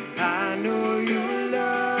 I know your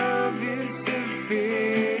love is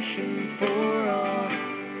sufficient for all,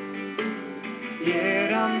 yet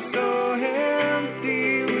I'm so empty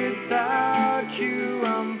without you,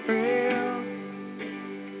 I'm frail.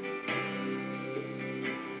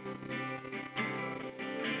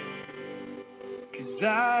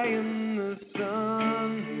 I am the son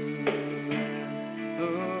who ran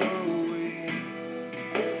away,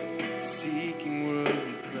 seeking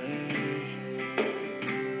worldly pleasure.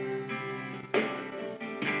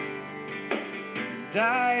 And I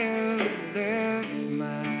have left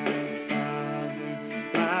my father,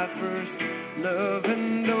 my first love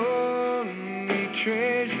and only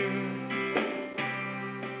treasure.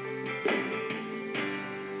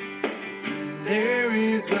 There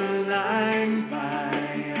is a line by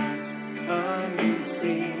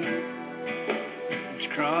unseen, which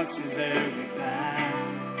crosses every path.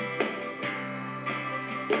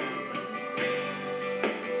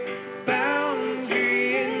 Boundary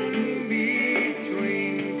in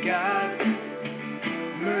between God's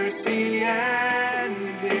mercy and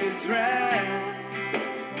His wrath.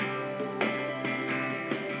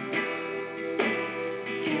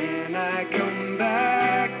 Can I come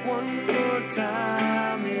back one more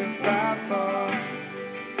time if I fall?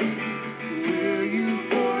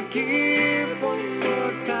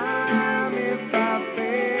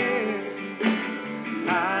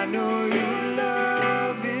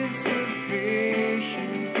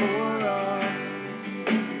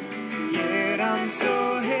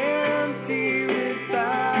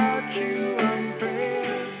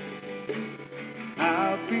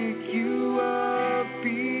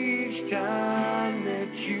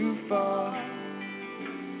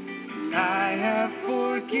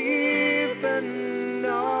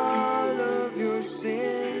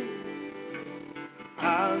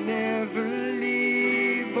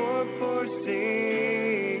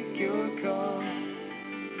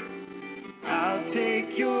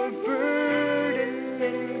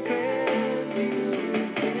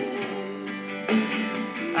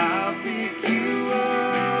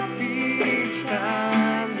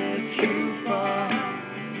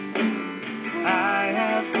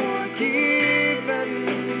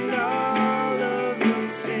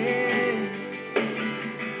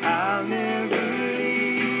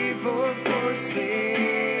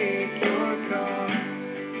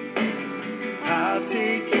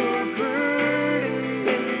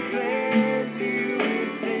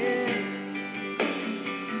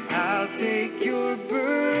 take your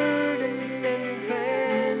burden and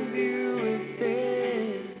cleanse you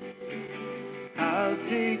within. I'll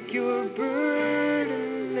take your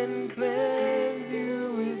burden and cleanse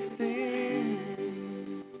you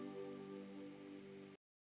within.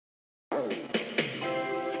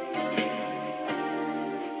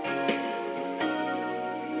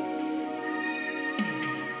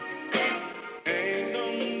 Ain't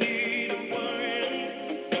no need of worrying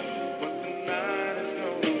what the night is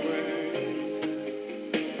gonna bring.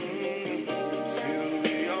 She'll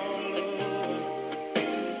be all over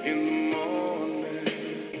in the morning.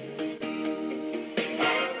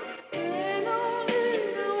 Ain't no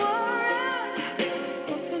need to worry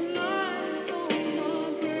what the night is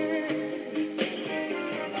gonna bring.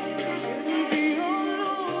 She'll be all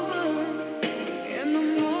over in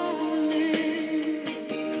the morning.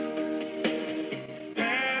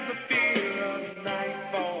 There's a fear of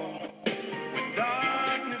nightfall when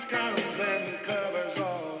darkness comes and covers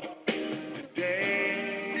all the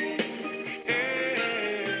day.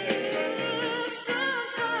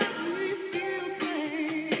 Sometimes we feel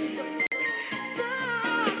pain.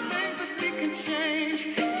 Some things that we can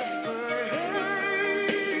change. Just pray.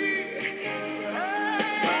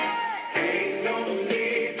 Ain't no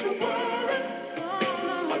need to worry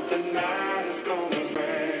what the night is gonna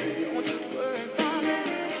bring. Don't you worry about it.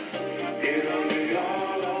 It'll be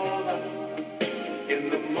all over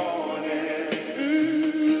in the morning.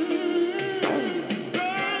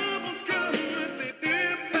 Troubles come with the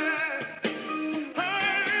impact.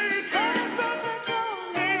 Hurry, times up and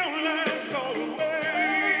down, they don't last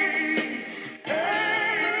always.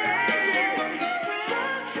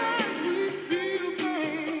 Sometimes we feel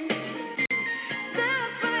pain.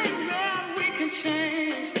 There's things that we can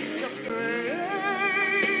change. Just pray.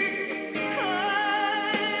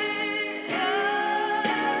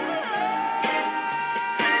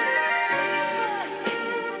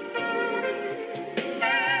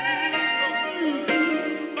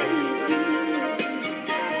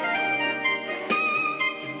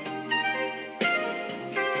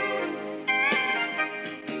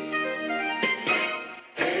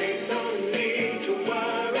 Ain't no need to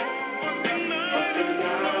worry what the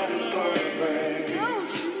night is gonna bring.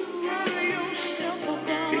 Don't you worry yourself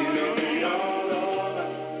about it. It'll be all over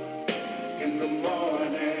in the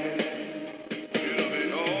morning. It'll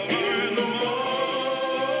be all over in the morning.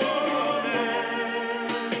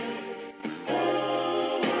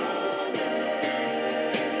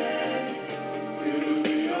 It'll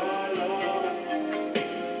be all over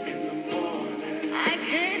in the morning. I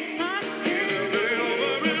can't stop. It'll be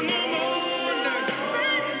over in the morning.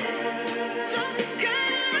 Just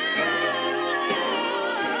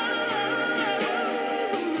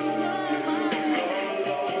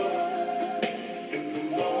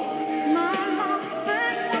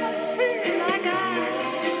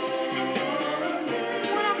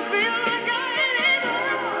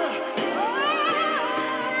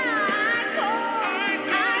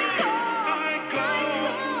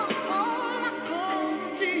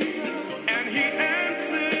and he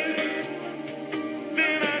answers,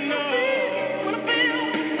 then I know. When I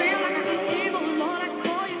feel like I'm evil, Lord, I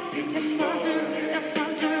call you. Yes, I do. Yes,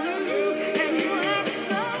 I do. And you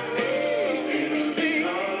answer me. You see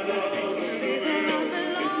that I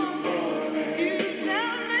belong. You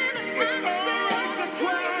tell me that I'm right. That's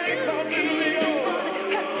why I talk to you.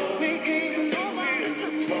 We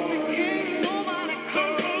ain't nobody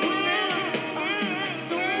comes to me.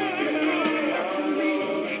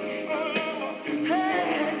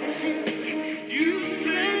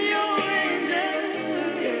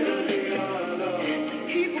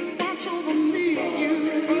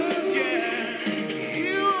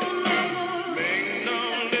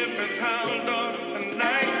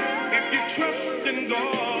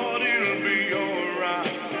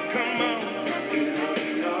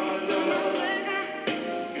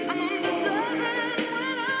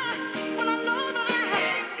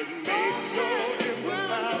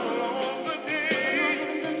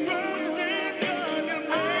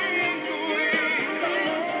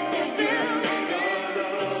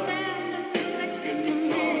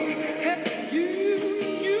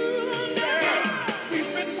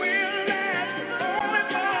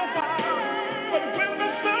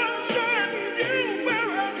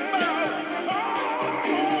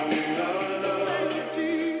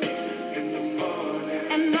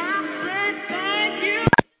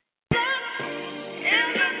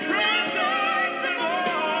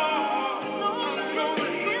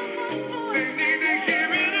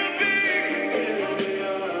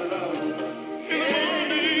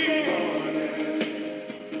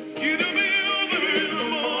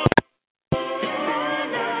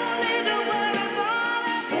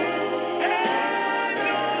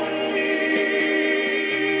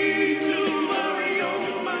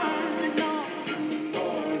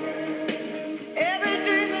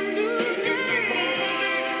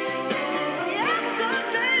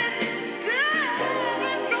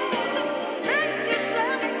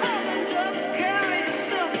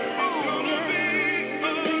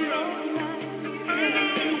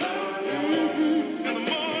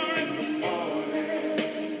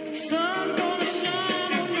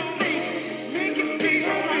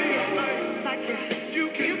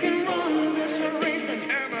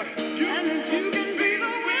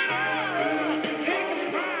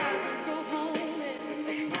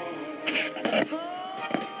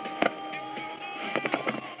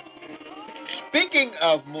 speaking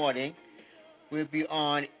of morning, we'll be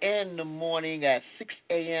on in the morning at 6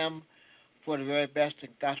 a.m. for the very best in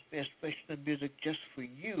gospel inspirational music just for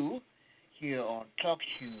you here on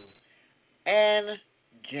TalkShoe and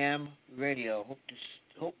Jam Radio.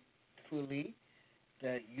 Hopefully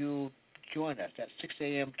that you'll join us at 6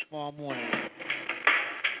 a.m. tomorrow morning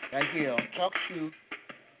right here on TalkShoe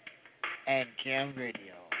and Jam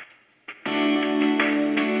Radio.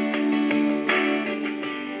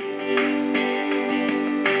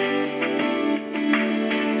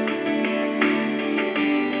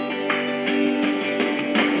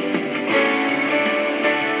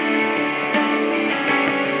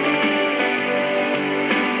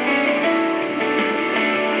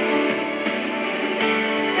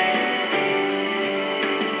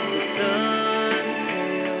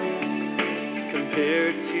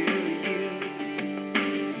 Compared to you,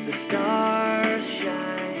 the stars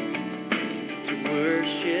shine to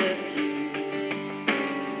worship you.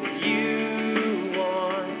 You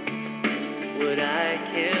want what I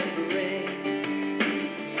can bring,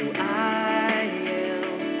 so I am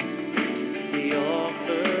the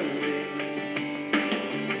offering.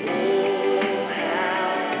 Oh,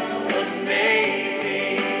 how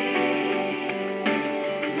amazing,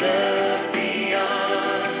 love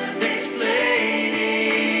beyond explaining.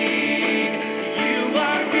 You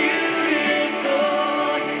are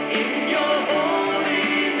beautiful in your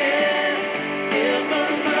holiness, ever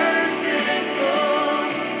merciful,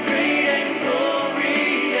 great and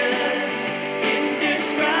glorious,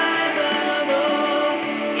 indescribable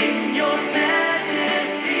in your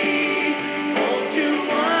majesty, all too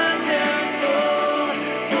wonderful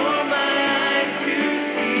for my eyes to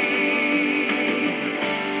see.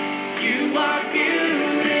 You are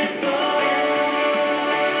beautiful.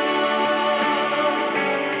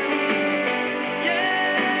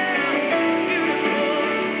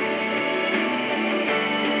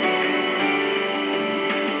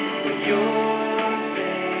 Your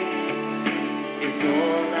face is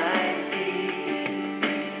all I see,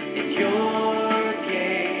 and your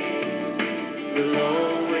gaze will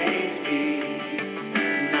always be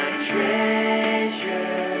my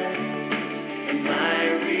treasure and my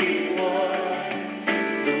reward,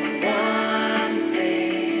 the one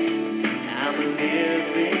thing I'm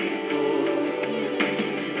living for.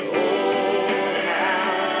 Oh,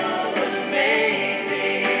 how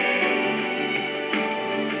amazing,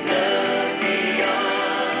 love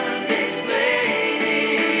beyond explaining.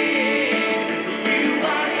 You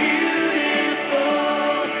are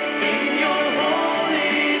beautiful in your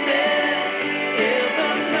holiness,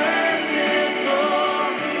 ever merciful,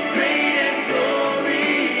 great and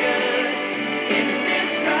glorious,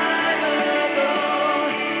 indescribable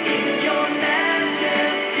in your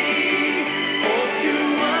majesty, all too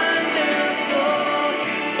wonderful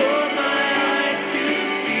for my eyes to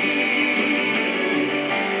see.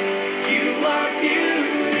 You are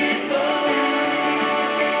beautiful.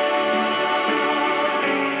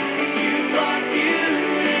 You are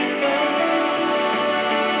beautiful.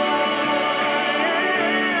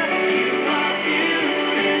 You are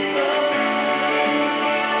beautiful.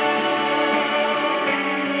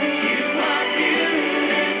 You are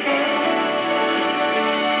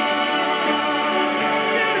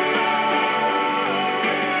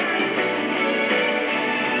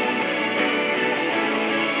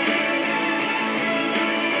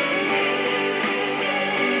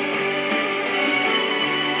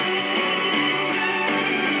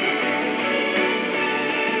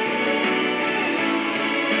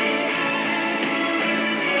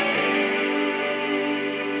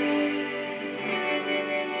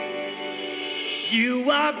You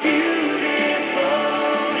are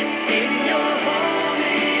beautiful in your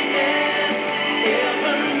holiness,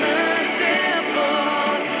 ever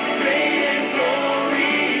merciful, great and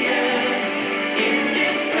glorious,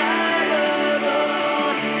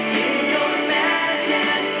 indescribable in your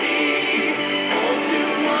majesty, all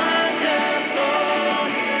too wonderful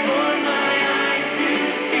for my eyes to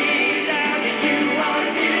see. You are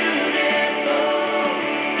beautiful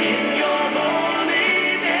in your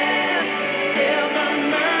holiness, ever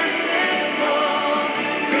merciful.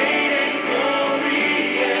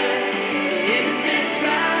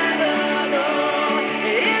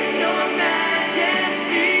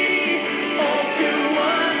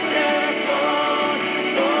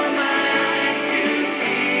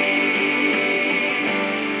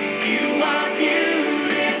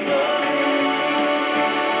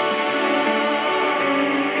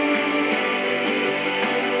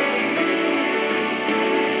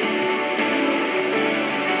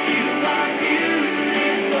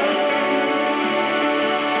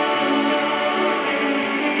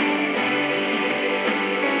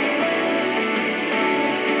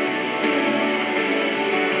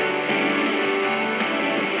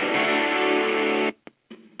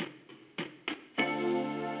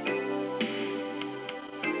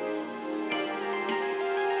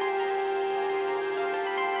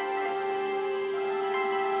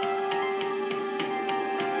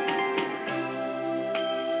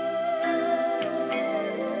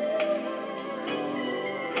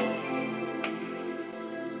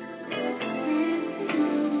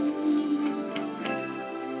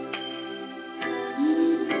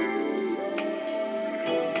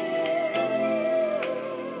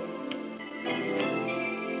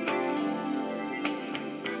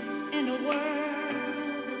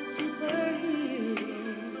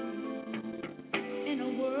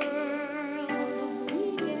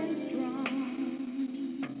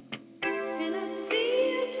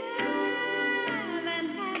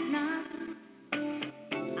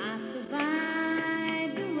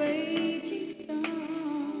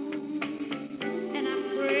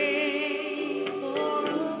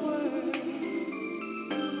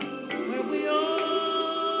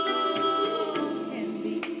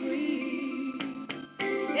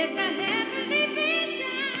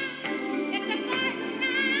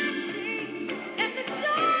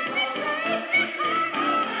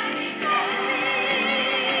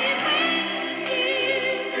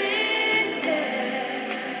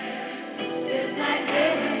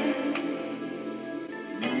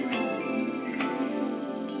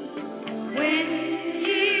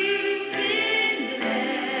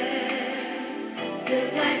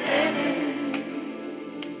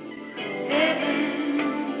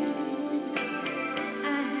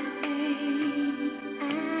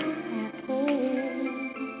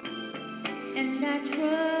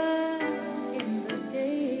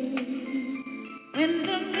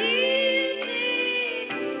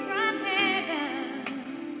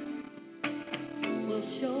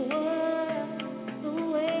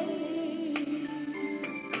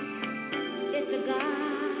 It's a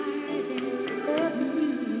garden of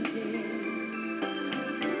music.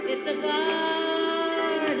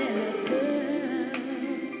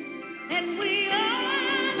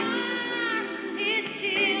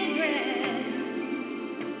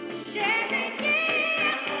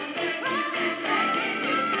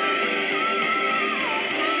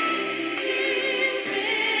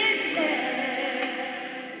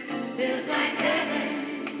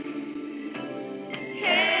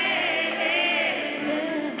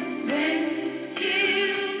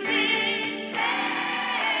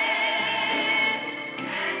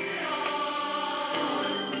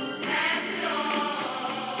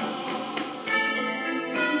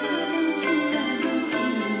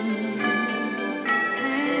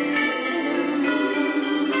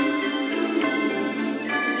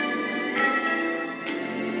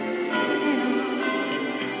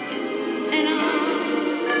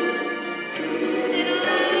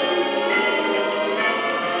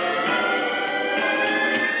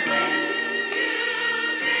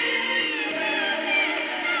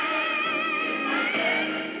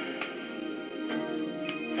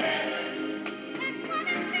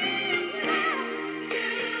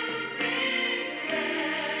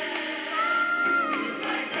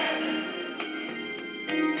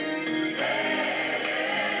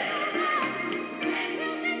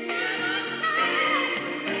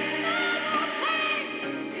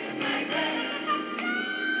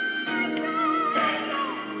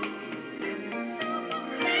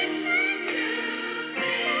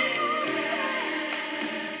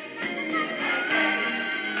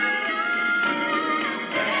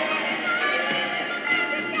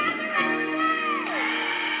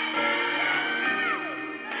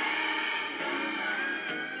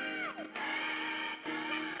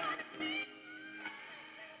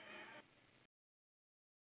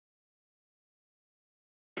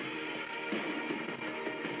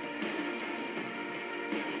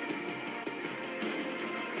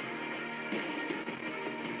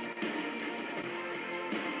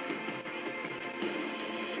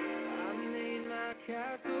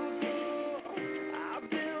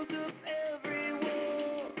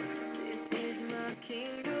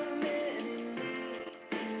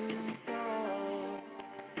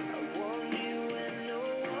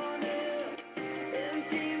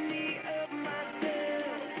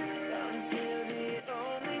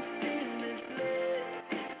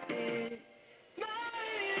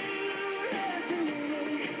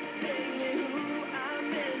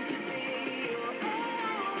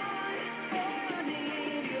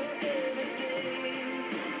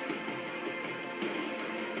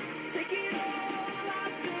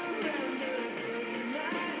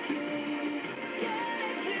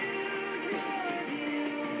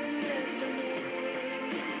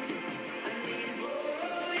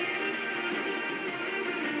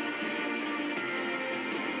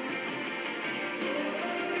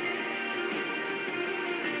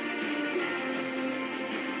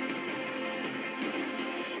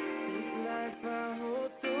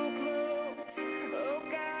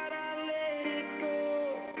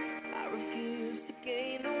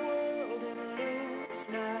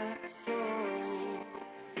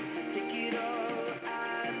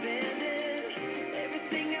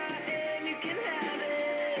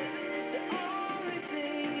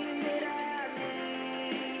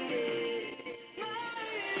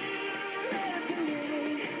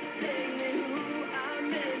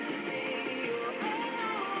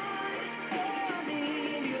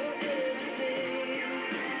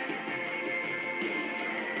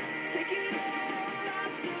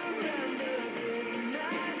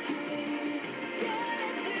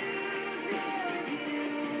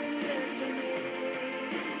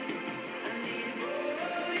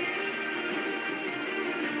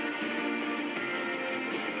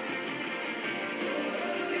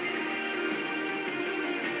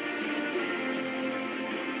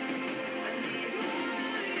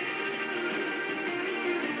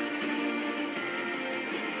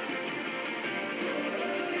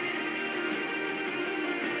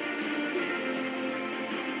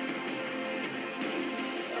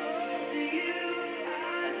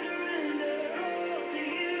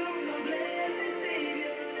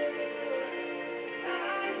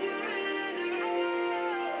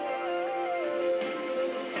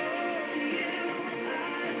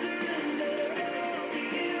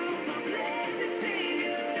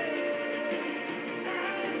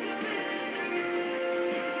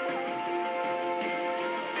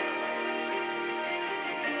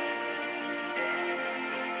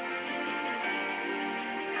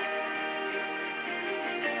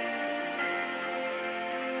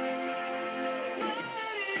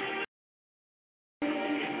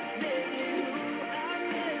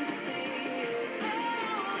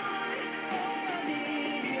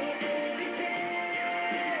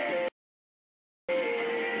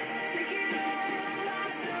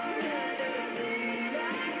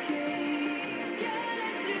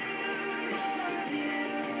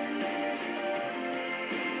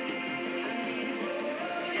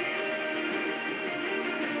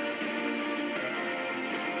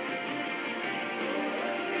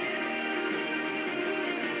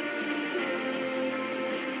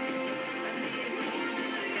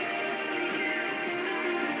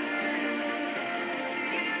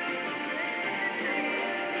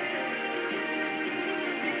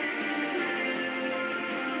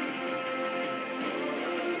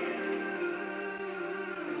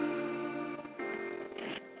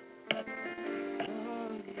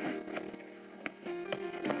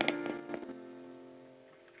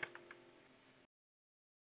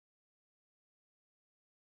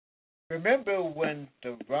 Remember when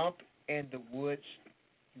the romp in the woods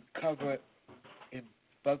you cover in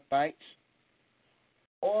bug bites?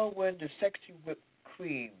 Or when the sexy whipped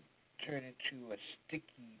cream turned into a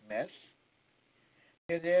sticky mess?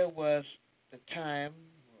 Then there was the time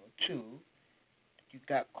or two you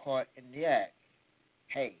got caught in the act.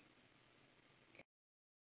 Hey,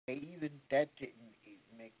 even that didn't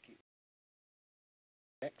make it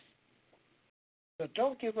sex. So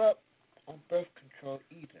don't give up on birth control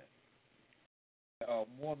either. There are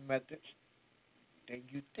more methods than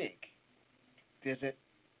you think. Visit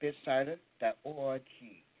bedsider.org.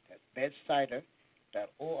 That's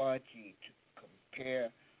bedsider.org to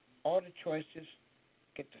compare all the choices,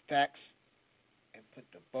 get the facts, and put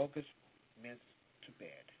the bogus myths to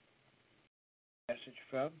bed. Message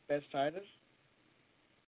from Bedsiders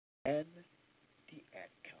and the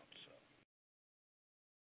Ad Council.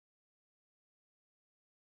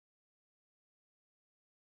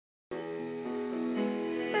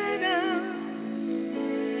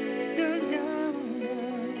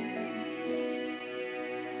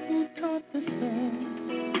 Who taught the sun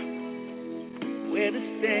where to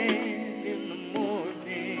stand in the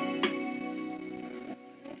morning?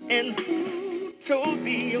 And who told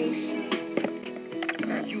the ocean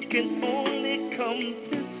you can only come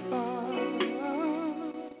this far?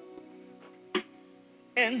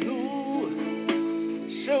 And who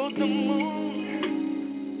showed the moon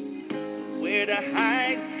where to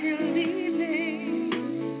hide your leaving?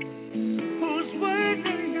 Whose words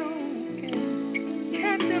alone can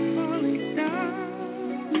catch a falling star?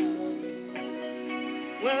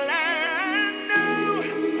 Well, I know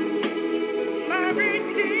my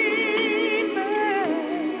Redeemer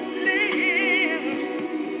lives.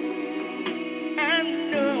 I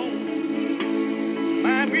know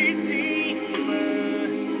my Redeemer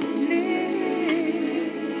lives.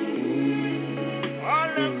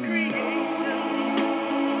 All of creation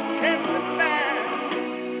testifies.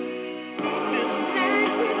 This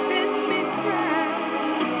night within me cries.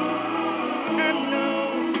 I know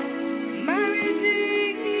my Redeemer.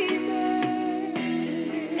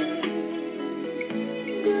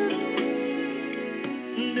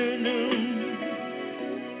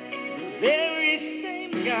 The very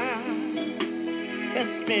same God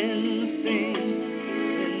that's been seen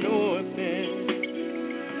in orphans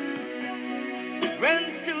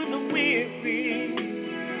runs to the weary,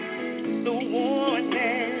 the worn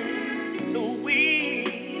and the weak,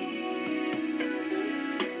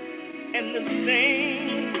 and the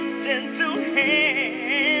same gentle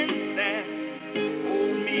hands that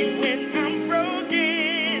hold me when I'm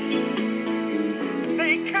broken.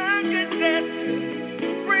 They conquered death,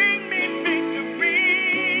 bring me victory.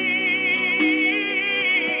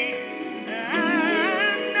 I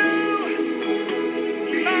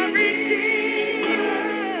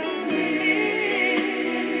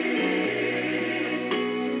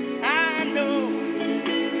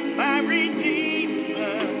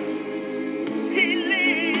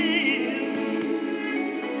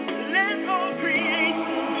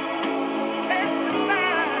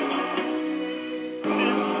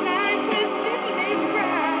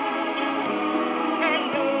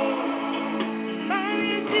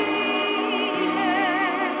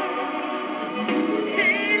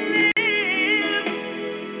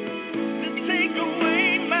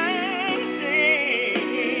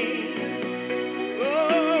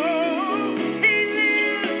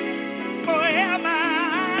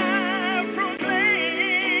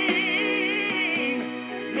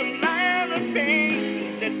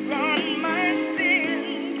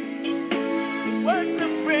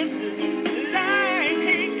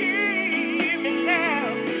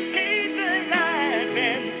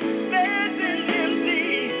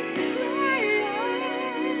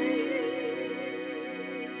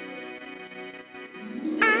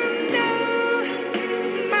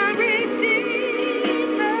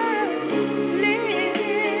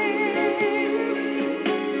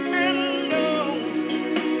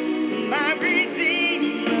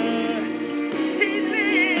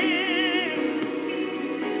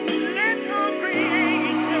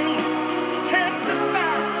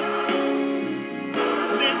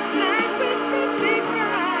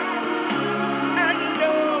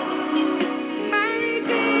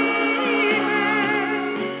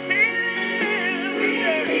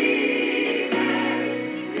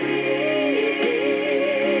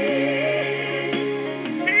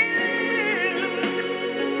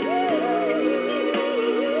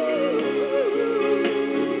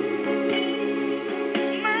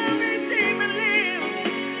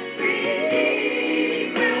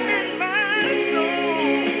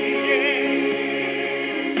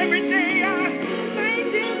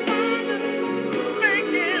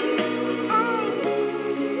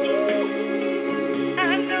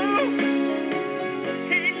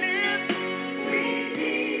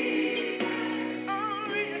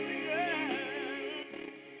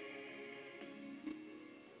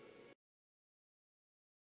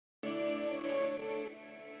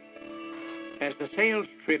As the sales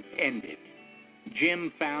trip ended,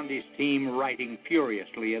 Jim found his team writing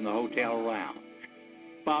furiously in the hotel lounge.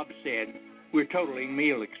 Bob said, "We're totaling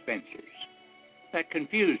meal expenses." That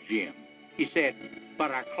confused Jim. He said,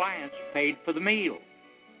 "But our clients paid for the meal."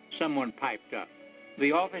 Someone piped up,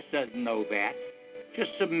 "The office doesn't know that.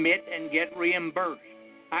 Just submit and get reimbursed.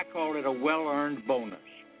 I call it a well-earned bonus."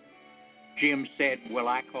 Jim said, "Well,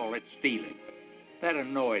 I call it stealing." That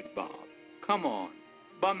annoyed Bob. "Come on,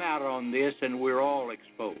 bum out on this and we're all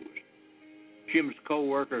exposed." Jim's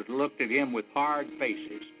co-workers looked at him with hard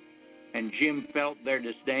faces, and Jim felt their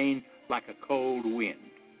disdain like a cold wind.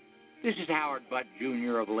 This is Howard Butt,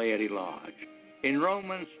 Jr. of Laity Lodge. In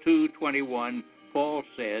Romans 2:21, Paul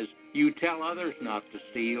says, "You tell others not to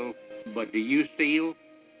steal, but do you steal?"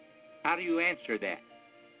 How do you answer that?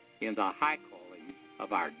 In the high calling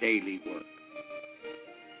of our daily work.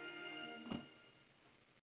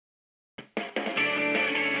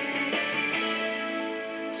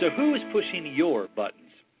 So who is pushing your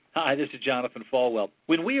buttons? Hi, this is Jonathan Falwell.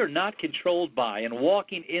 When we are not controlled by and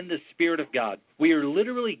walking in the Spirit of God, we are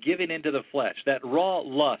literally giving into the flesh, that raw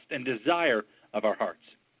lust and desire of our hearts.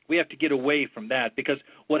 We have to get away from that, because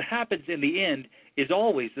what happens in the end is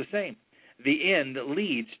always the same. The end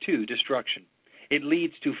leads to destruction. It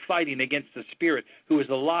leads to fighting against the Spirit who is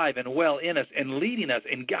alive and well in us and leading us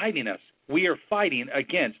and guiding us. We are fighting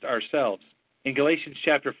against ourselves. In Galatians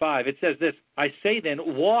chapter 5, it says this, "I say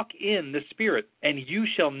then, walk in the Spirit, and you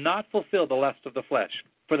shall not fulfill the lust of the flesh.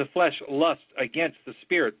 For the flesh lusts against the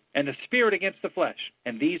Spirit, and the Spirit against the flesh,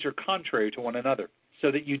 and these are contrary to one another,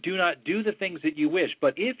 so that you do not do the things that you wish.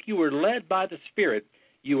 But if you are led by the Spirit,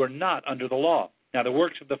 you are not under the law. Now the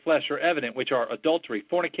works of the flesh are evident, which are adultery,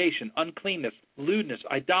 fornication, uncleanness, lewdness,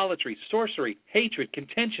 idolatry, sorcery, hatred,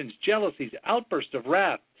 contentions, jealousies, outbursts of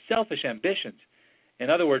wrath, selfish ambitions." In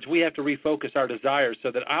other words, we have to refocus our desires so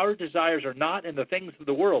that our desires are not in the things of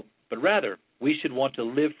the world, but rather we should want to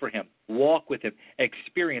live for Him, walk with Him,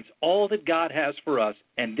 experience all that God has for us,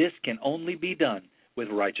 and this can only be done with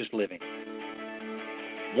righteous living.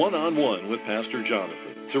 One-on-one with Pastor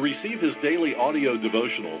Jonathan. To receive his daily audio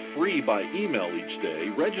devotional free by email each day,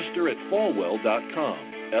 register at falwell.com,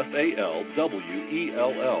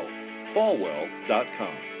 Falwell,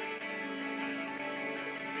 falwell.com.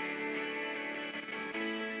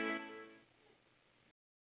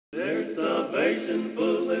 There's salvation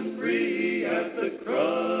full and free at the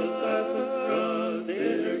cross, at the cross.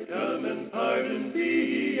 Sinner, come and pardon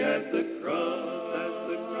thee at the cross, at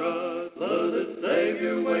the cross. Lo, the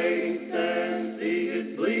Savior waiting stands, see His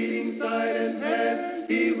bleeding side and hand.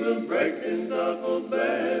 He will break Sin's awful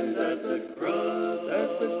bands at the cross,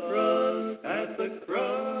 at the cross, at the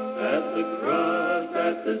cross, at the cross,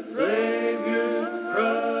 at the Savior's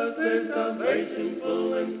cross. There's salvation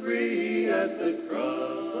full and free at the cross.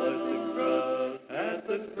 At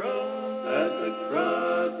the cross, at the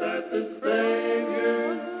cross, at the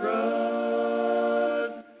Savior's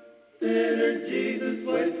cross. Sinner, Jesus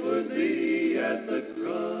waits for thee at the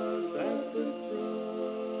cross, at the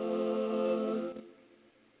cross.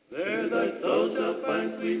 There thy soul shall find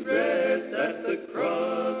sweet rest at the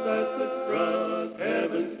cross, at the cross.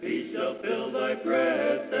 Heaven's peace shall fill thy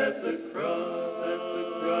breast at the cross, at the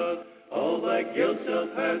cross. All thy guilt shall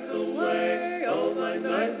pass away, all thy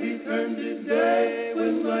night be turned to day,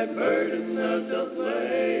 when thy burden thou shalt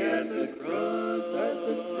lay at the cross, at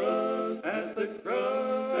the cross, at the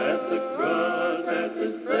cross, at the cross, at the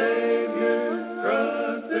Savior's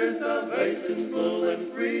cross. There's salvation full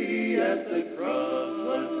and free at the cross,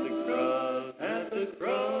 at the cross, at the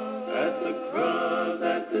cross, at the cross,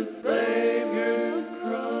 at the Savior's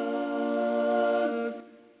cross.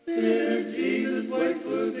 Sinner, Jesus waits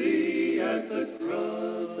for thee at the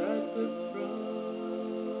cross, at the cross.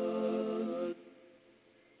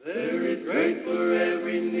 There is grace for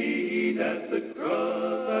every need at the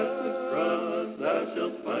cross, at the cross. Thou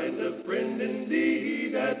shalt find a friend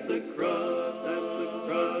indeed at the cross, at the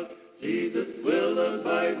cross. Jesus will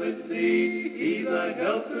abide with thee, He thy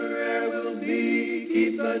helper e'er will be.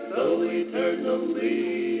 Keep thy soul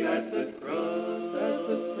eternally at the cross, at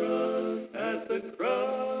the cross, at the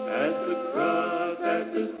cross, at the cross,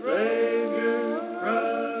 at the Savior's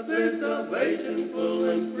cross. There's salvation full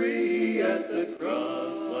and free at the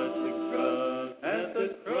cross, at the cross, at the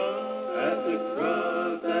cross, at the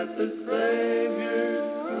cross, at the Savior's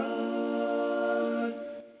cross.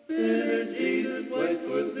 Sinner, Jesus waits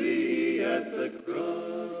for thee at the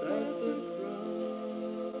cross, at the cross.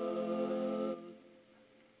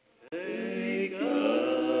 Take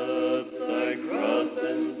up thy cross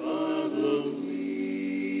and follow me.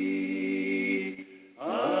 I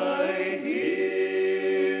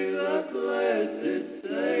hear the blessed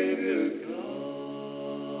say,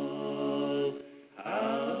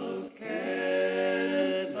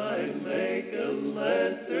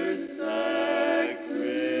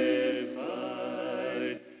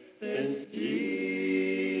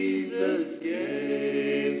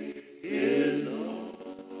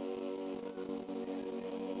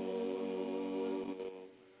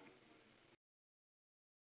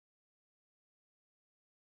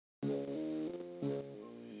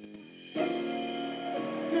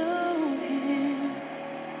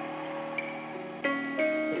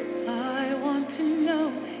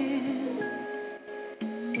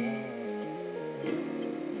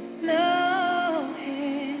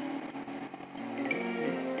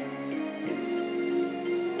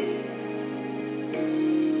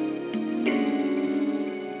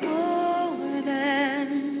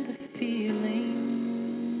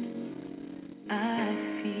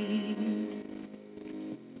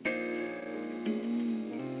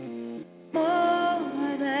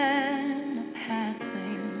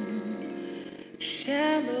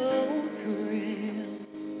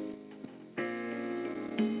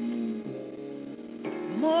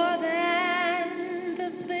 more than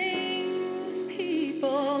the things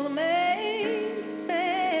people may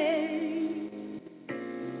say,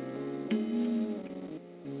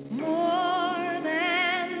 more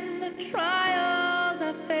than the trials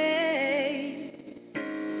I face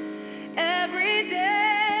every day.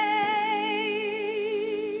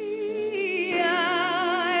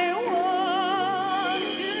 I want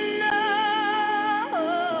to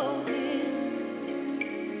know Him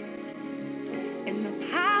in the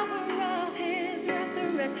power of His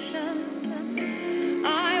resurrection.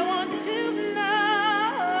 I want to know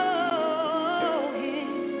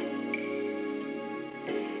Him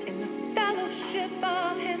in the fellowship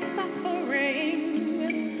of His suffering.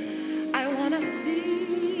 I want to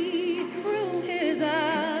see through His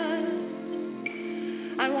eyes.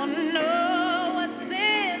 I want to know what's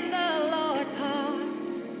in the Lord's heart,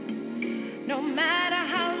 no matter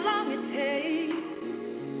how long it takes.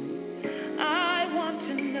 I want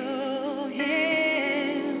to know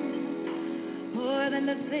Him more than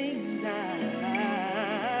the things I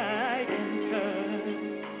can touch.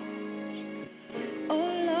 Oh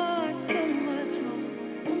Lord, so much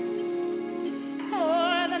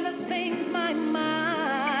more than the things my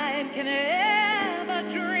mind can ever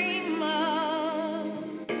dream of.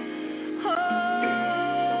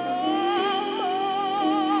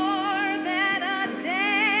 More than a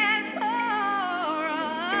dance or a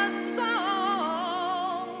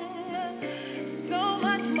song. So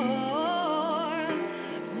much more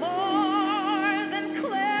than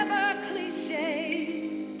clever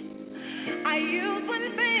cliches I use when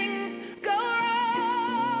things go wrong.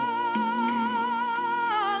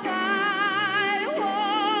 I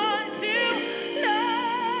want to know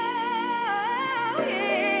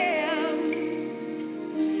Him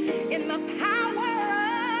in the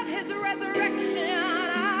power of His resurrection.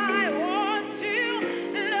 I want to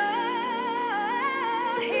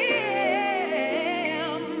know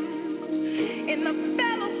Him in the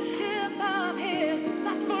fellowship of His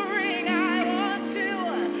suffering. I want to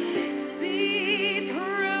see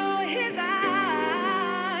through His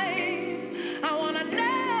eyes. I want to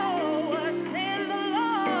know what's in the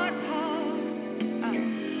Lord's heart,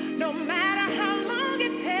 no matter how long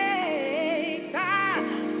it takes. I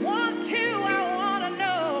want to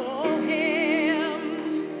know Him.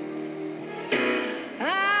 I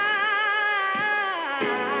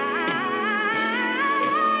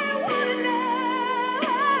want to know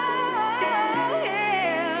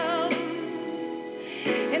Him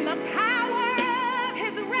in the power of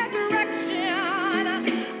His resurrection.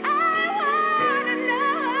 I want to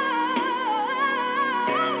know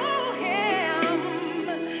Him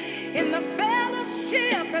in the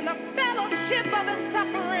fellowship of His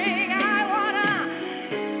suffering. I want to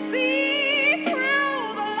see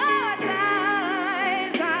through the Lord's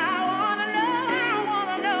eyes. I want to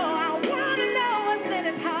know what's in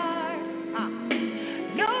His heart.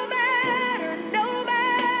 No matter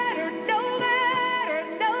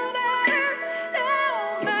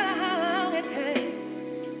how long it takes.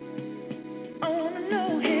 I want to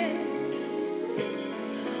know Him.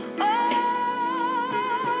 Oh,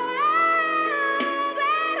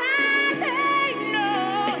 that I may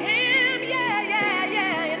know Him,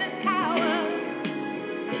 yeah, in His power.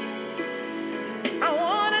 I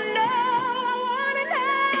want to know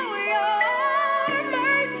Your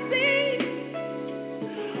mercy.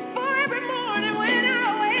 For every morning when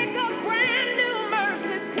I wake up, brand new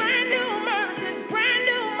mercies, brand new mercies, brand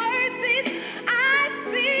new mercies I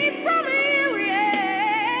see from You, yes.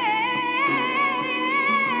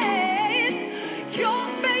 Your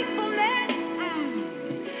faithfulness,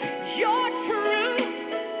 Your truth,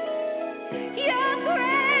 Your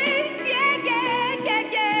grace, yeah.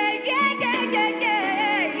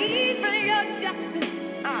 Even Your justice,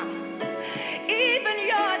 even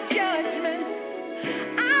Your judgment.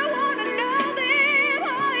 I want to know Them,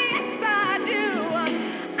 oh yes I do.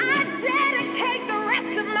 I dedicate the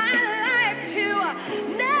rest of my life to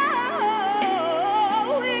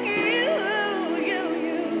knowing You.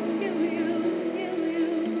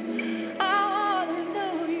 I want to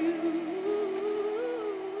know You.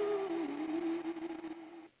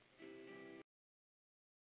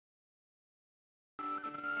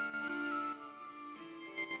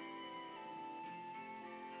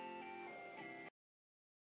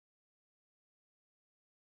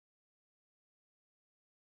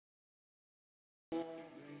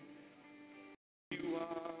 You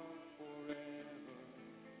are forever,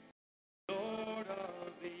 Lord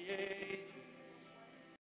of the ages,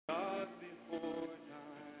 God before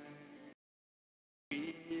time.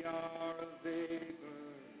 We are a vapor,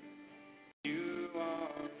 You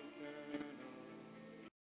are eternal,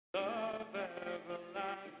 love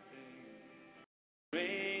everlasting.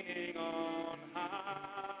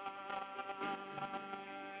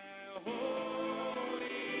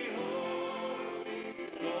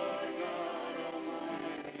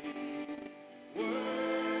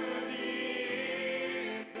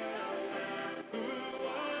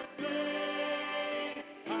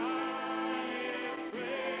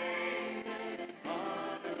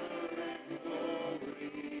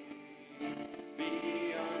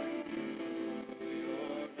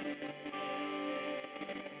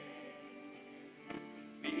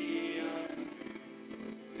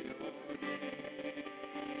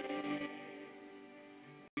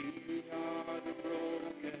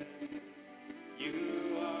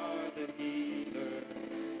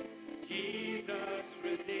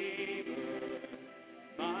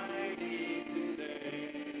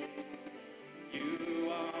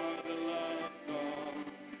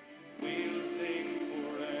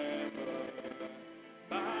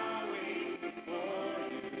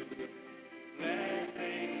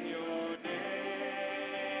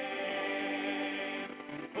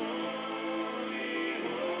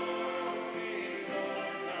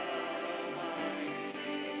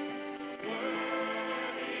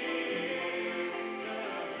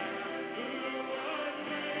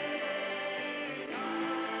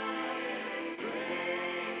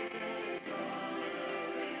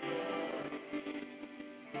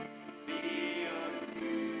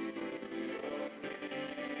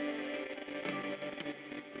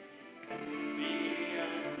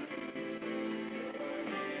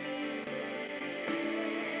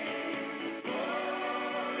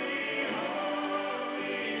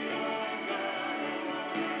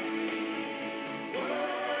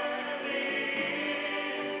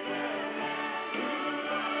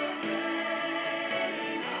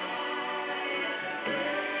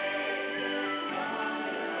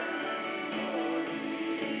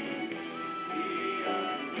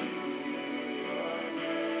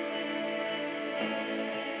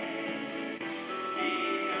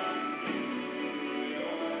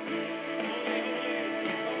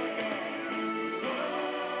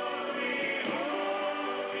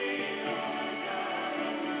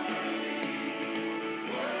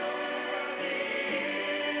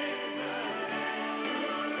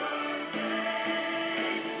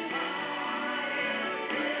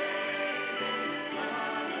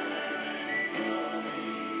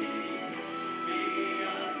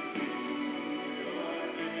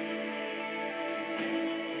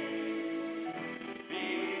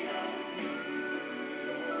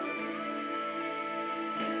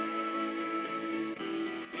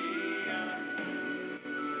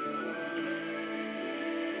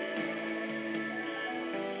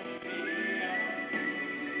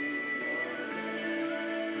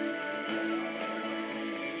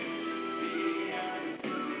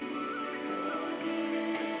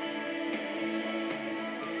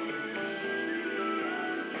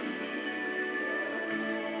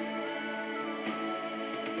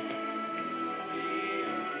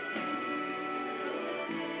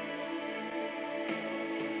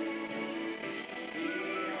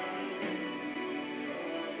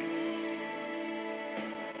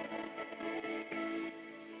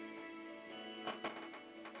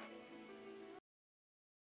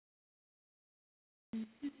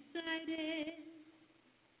 decided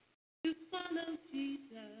to follow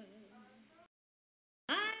Jesus.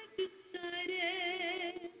 I've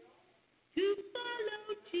decided to follow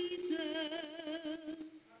Jesus.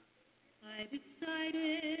 I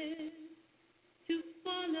decided to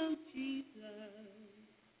follow Jesus.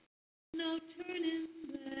 No turning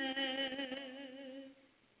back.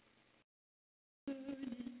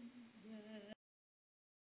 Turning back.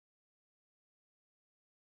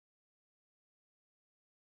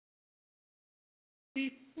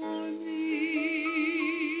 Before me,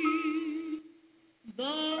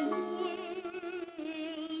 the world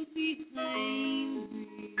behind me,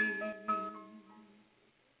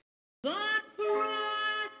 the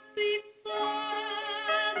cross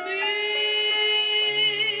before me,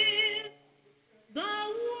 the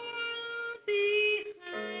world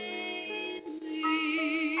behind me,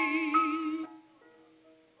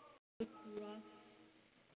 the cross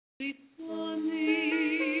before me.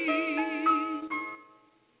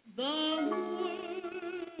 The world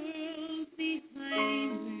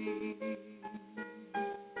behind me.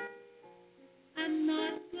 I'm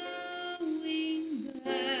not going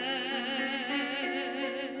back.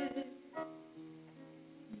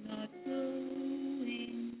 Not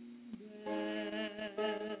going back.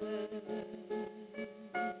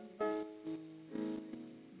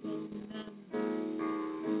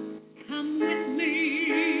 Come with me.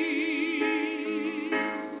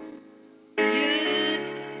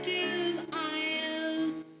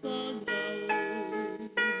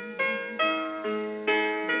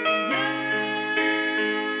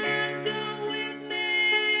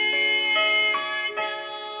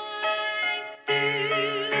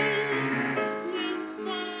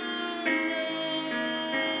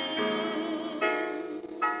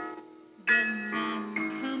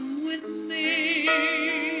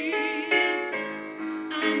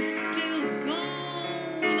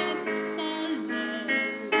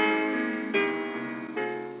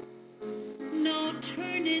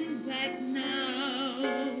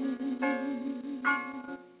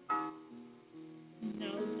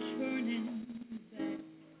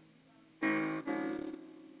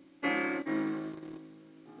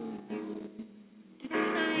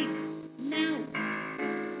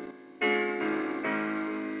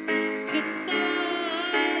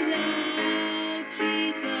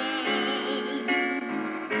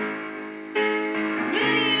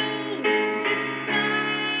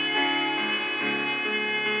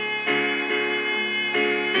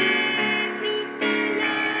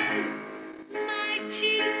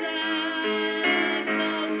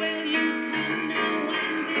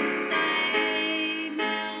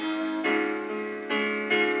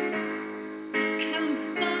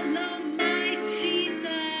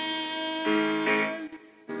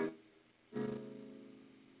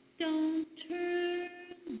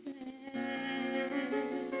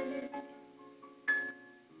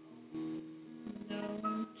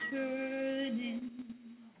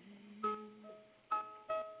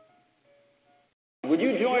 Would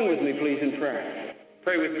you join with me, please, in prayer?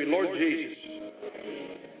 Pray with me. Lord Jesus,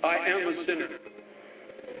 I am a sinner.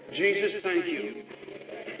 Jesus, thank you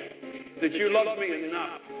that you loved me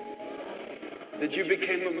enough, that you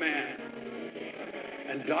became a man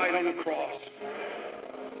and died on a cross,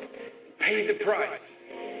 paid the price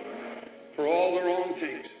for all the wrong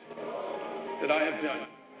things that I have done.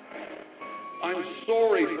 I'm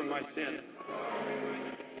sorry for my sin.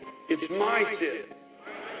 It's my sin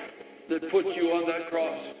that put you on that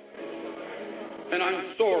cross. And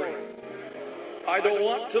I'm sorry. I don't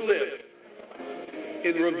want to live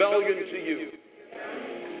in rebellion to you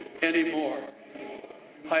anymore.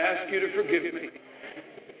 I ask you to forgive me.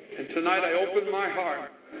 And tonight I open my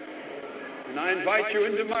heart and I invite you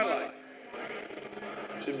into my life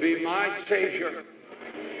to be my Savior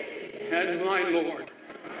and my Lord.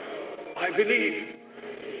 I believe,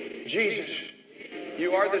 Jesus,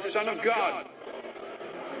 you are the Son of God.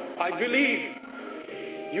 I believe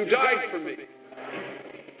you died for me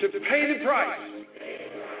to pay the price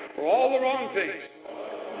for all the wrong things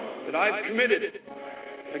that I've committed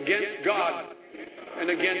against God and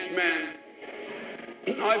against man.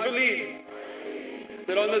 I believe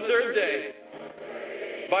that on the third day,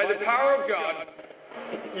 by the power of God,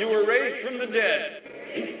 you were raised from the dead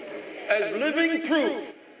as living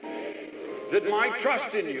proof that my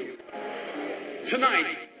trust in you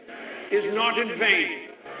tonight is not in vain.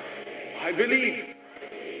 I believe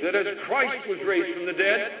that as Christ was raised from the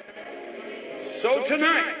dead, so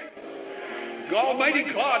tonight, Almighty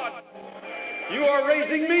God, you are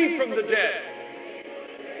raising me from the dead,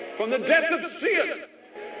 from the death of sin.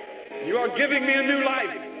 You are giving me a new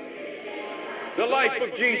life, the life of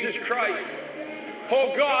Jesus Christ.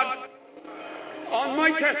 Oh God, on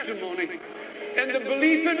my testimony and the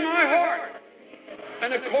belief in my heart,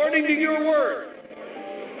 and according to your word,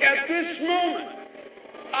 at this moment,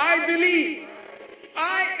 I believe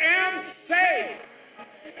I am saved.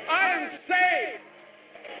 I am saved.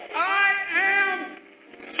 I am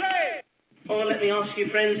saved. Oh, let me ask you,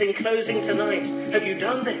 friends, in closing tonight, have you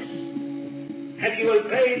done this? Have you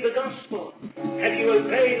obeyed the gospel? Have you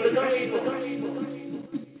obeyed the gospel?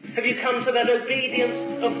 Have you come to that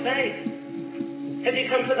obedience of faith? Have you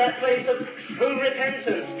come to that place of true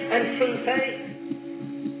repentance and true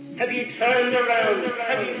faith? Have you turned around?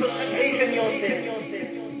 Have you forsaken your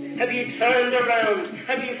sin? Have you turned around?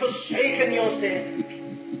 Have you forsaken your sin?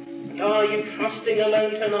 And are you trusting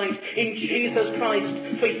alone tonight in Jesus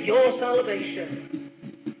Christ for your salvation?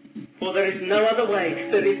 For there is no other way,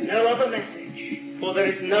 there is no other message. For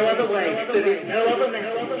there is no other way, there is no other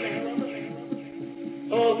message.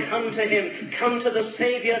 Oh, come to Him. Come to the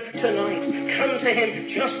Savior tonight. Come to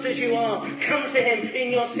Him just as you are. Come to Him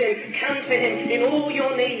in your sin. Come to Him in all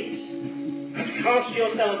your needs. And cast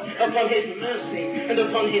yourself upon His mercy and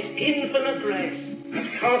upon His infinite grace. And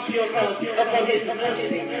cast yourself upon His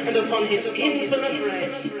mercy and upon His infinite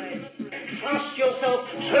grace. Cast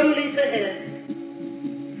yourself wholly to Him.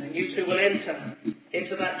 And you too will enter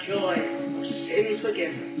into that joy of sins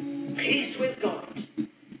forgiven, peace with God,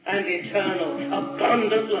 and eternal,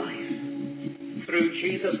 abundant life through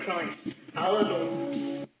Jesus Christ, our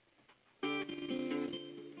Lord.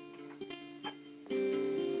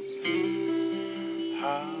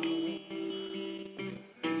 How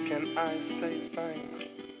can I say thanks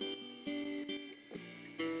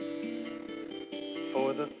for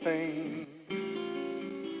the things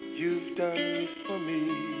you've done for me?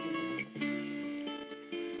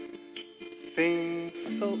 Things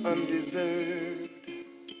so undeserved,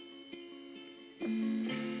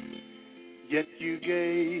 yet you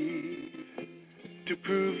gave to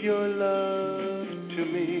prove your love to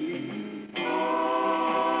me.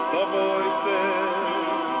 The voices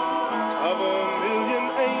of a million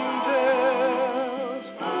angels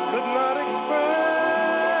could not express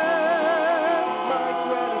my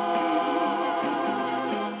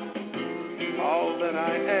gratitude. All that I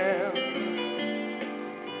am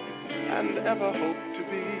and ever hope to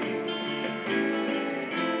be,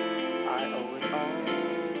 I owe it all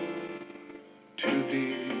to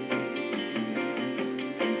thee.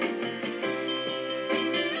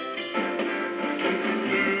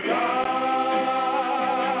 To God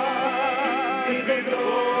be the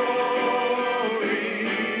glory.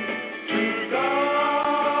 To God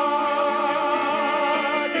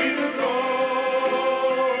be the glory.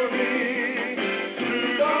 To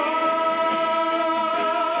God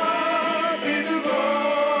be the glory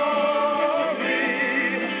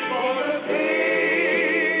for the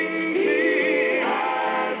things He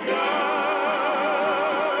has done.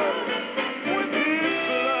 With His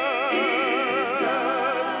blood,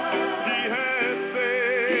 He has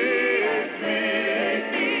saved me.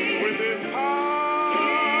 With His heart,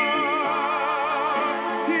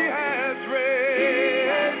 He has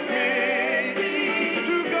raised me.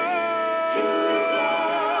 To God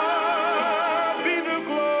be the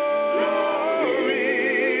glory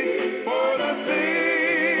for the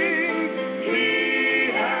things He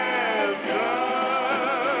has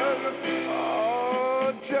done. Oh,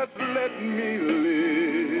 just let me live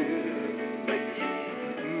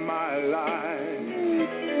my life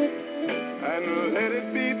and let it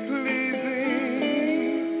be pleasing,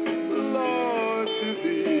 Lord, to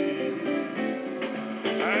Thee.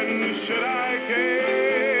 And should I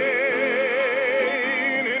gain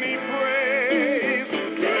any praise,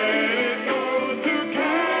 let it go to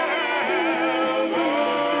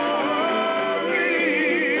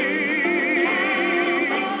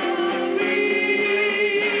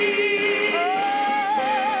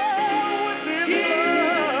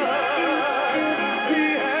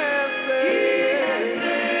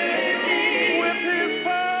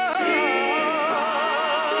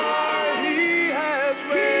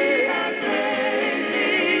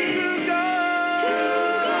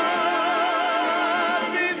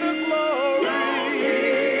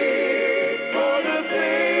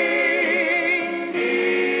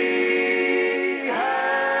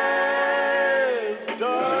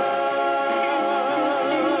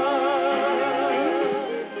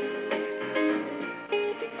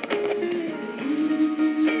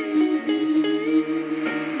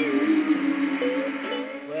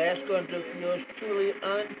truly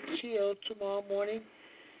until tomorrow morning,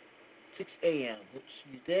 6 a.m. We'll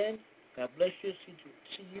see you then. God bless you.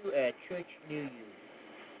 See you at church near you.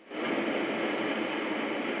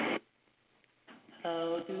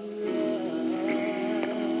 How do I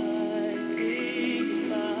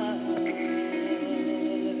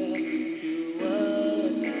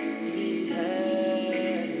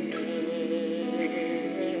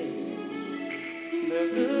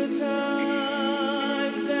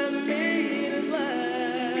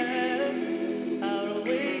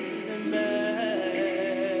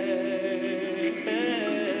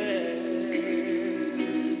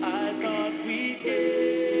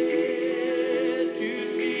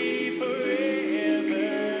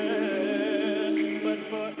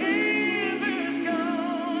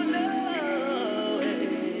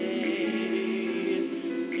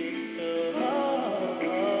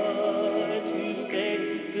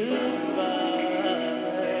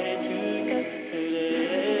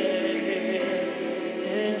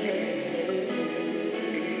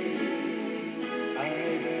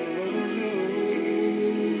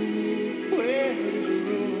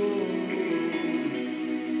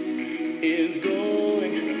is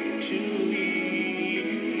going to heal.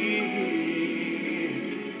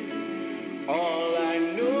 All I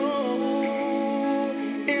know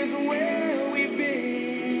is where we've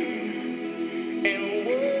been and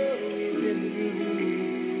what we've been through.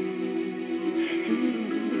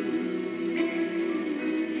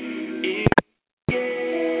 If we get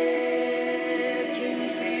to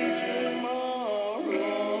see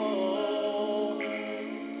tomorrow,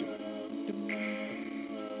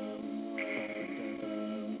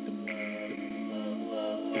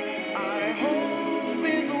 I hope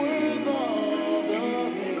it's worth all the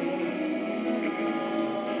pain.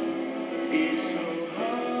 It's so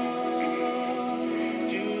hard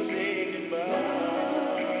to say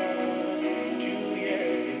goodbye to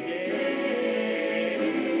yesterday.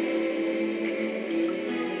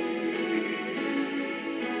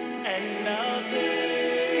 And I'll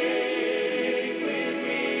take with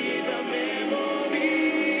me the memories.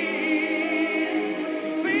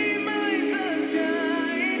 Be my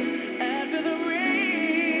sunshine after the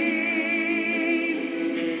rain.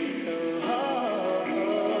 It's so hard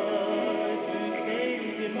to say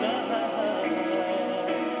goodbye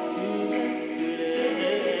to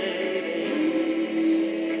yesterday.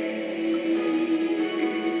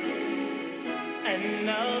 And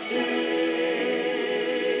I'll take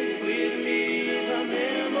with me the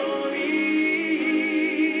memories.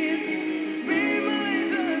 Be my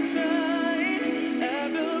sunshine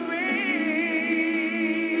after the rain.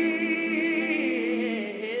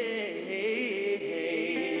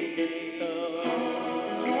 It's so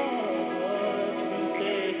hard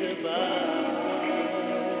to say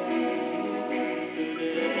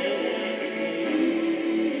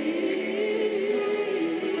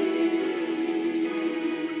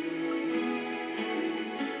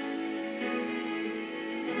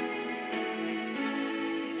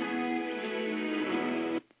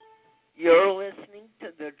You're listening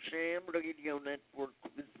to the Jam Radio Network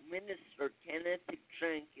with Minister Kenneth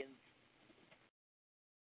Jenkins.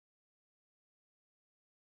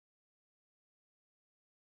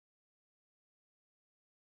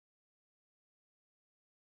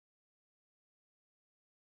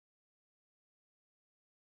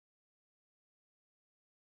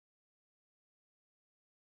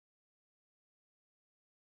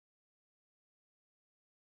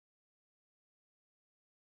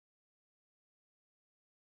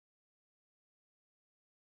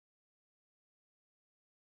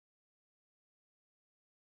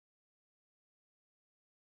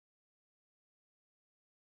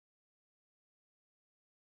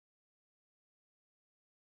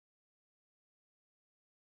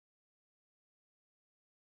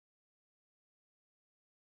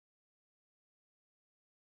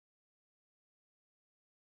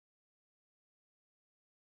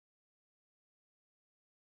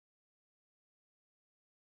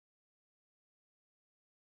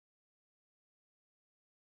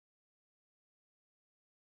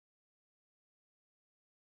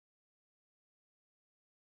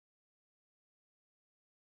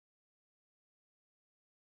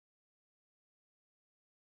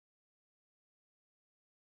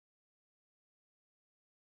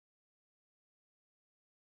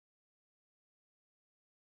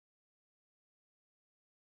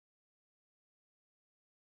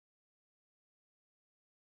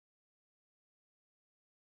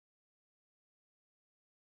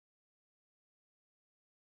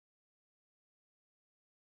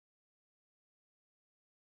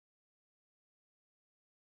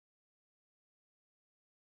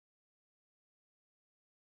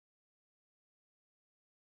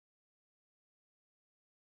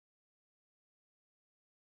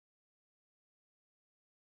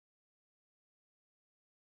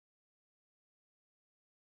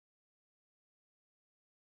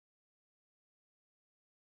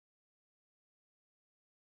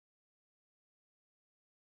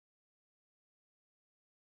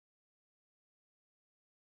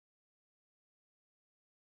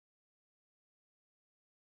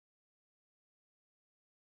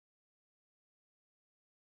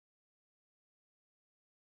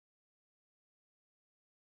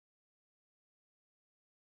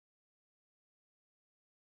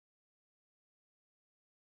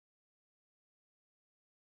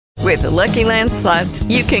 With the Lucky Land Slots,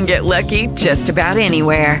 you can get lucky just about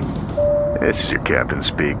anywhere. This is your captain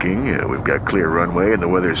speaking. We've got clear runway and the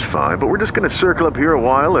weather's fine, but we're just going to circle up here a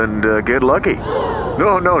while and get lucky.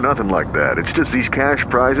 No, nothing like that. It's just these cash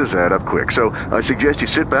prizes add up quick. So I suggest you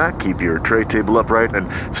sit back, keep your tray table upright, and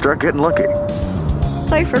start getting lucky.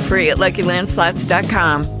 Play for free at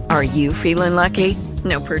LuckyLandSlots.com. Are you feeling lucky?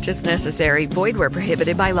 No purchase necessary. Void where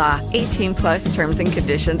prohibited by law. 18+ terms and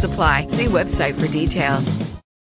conditions apply. See website for details.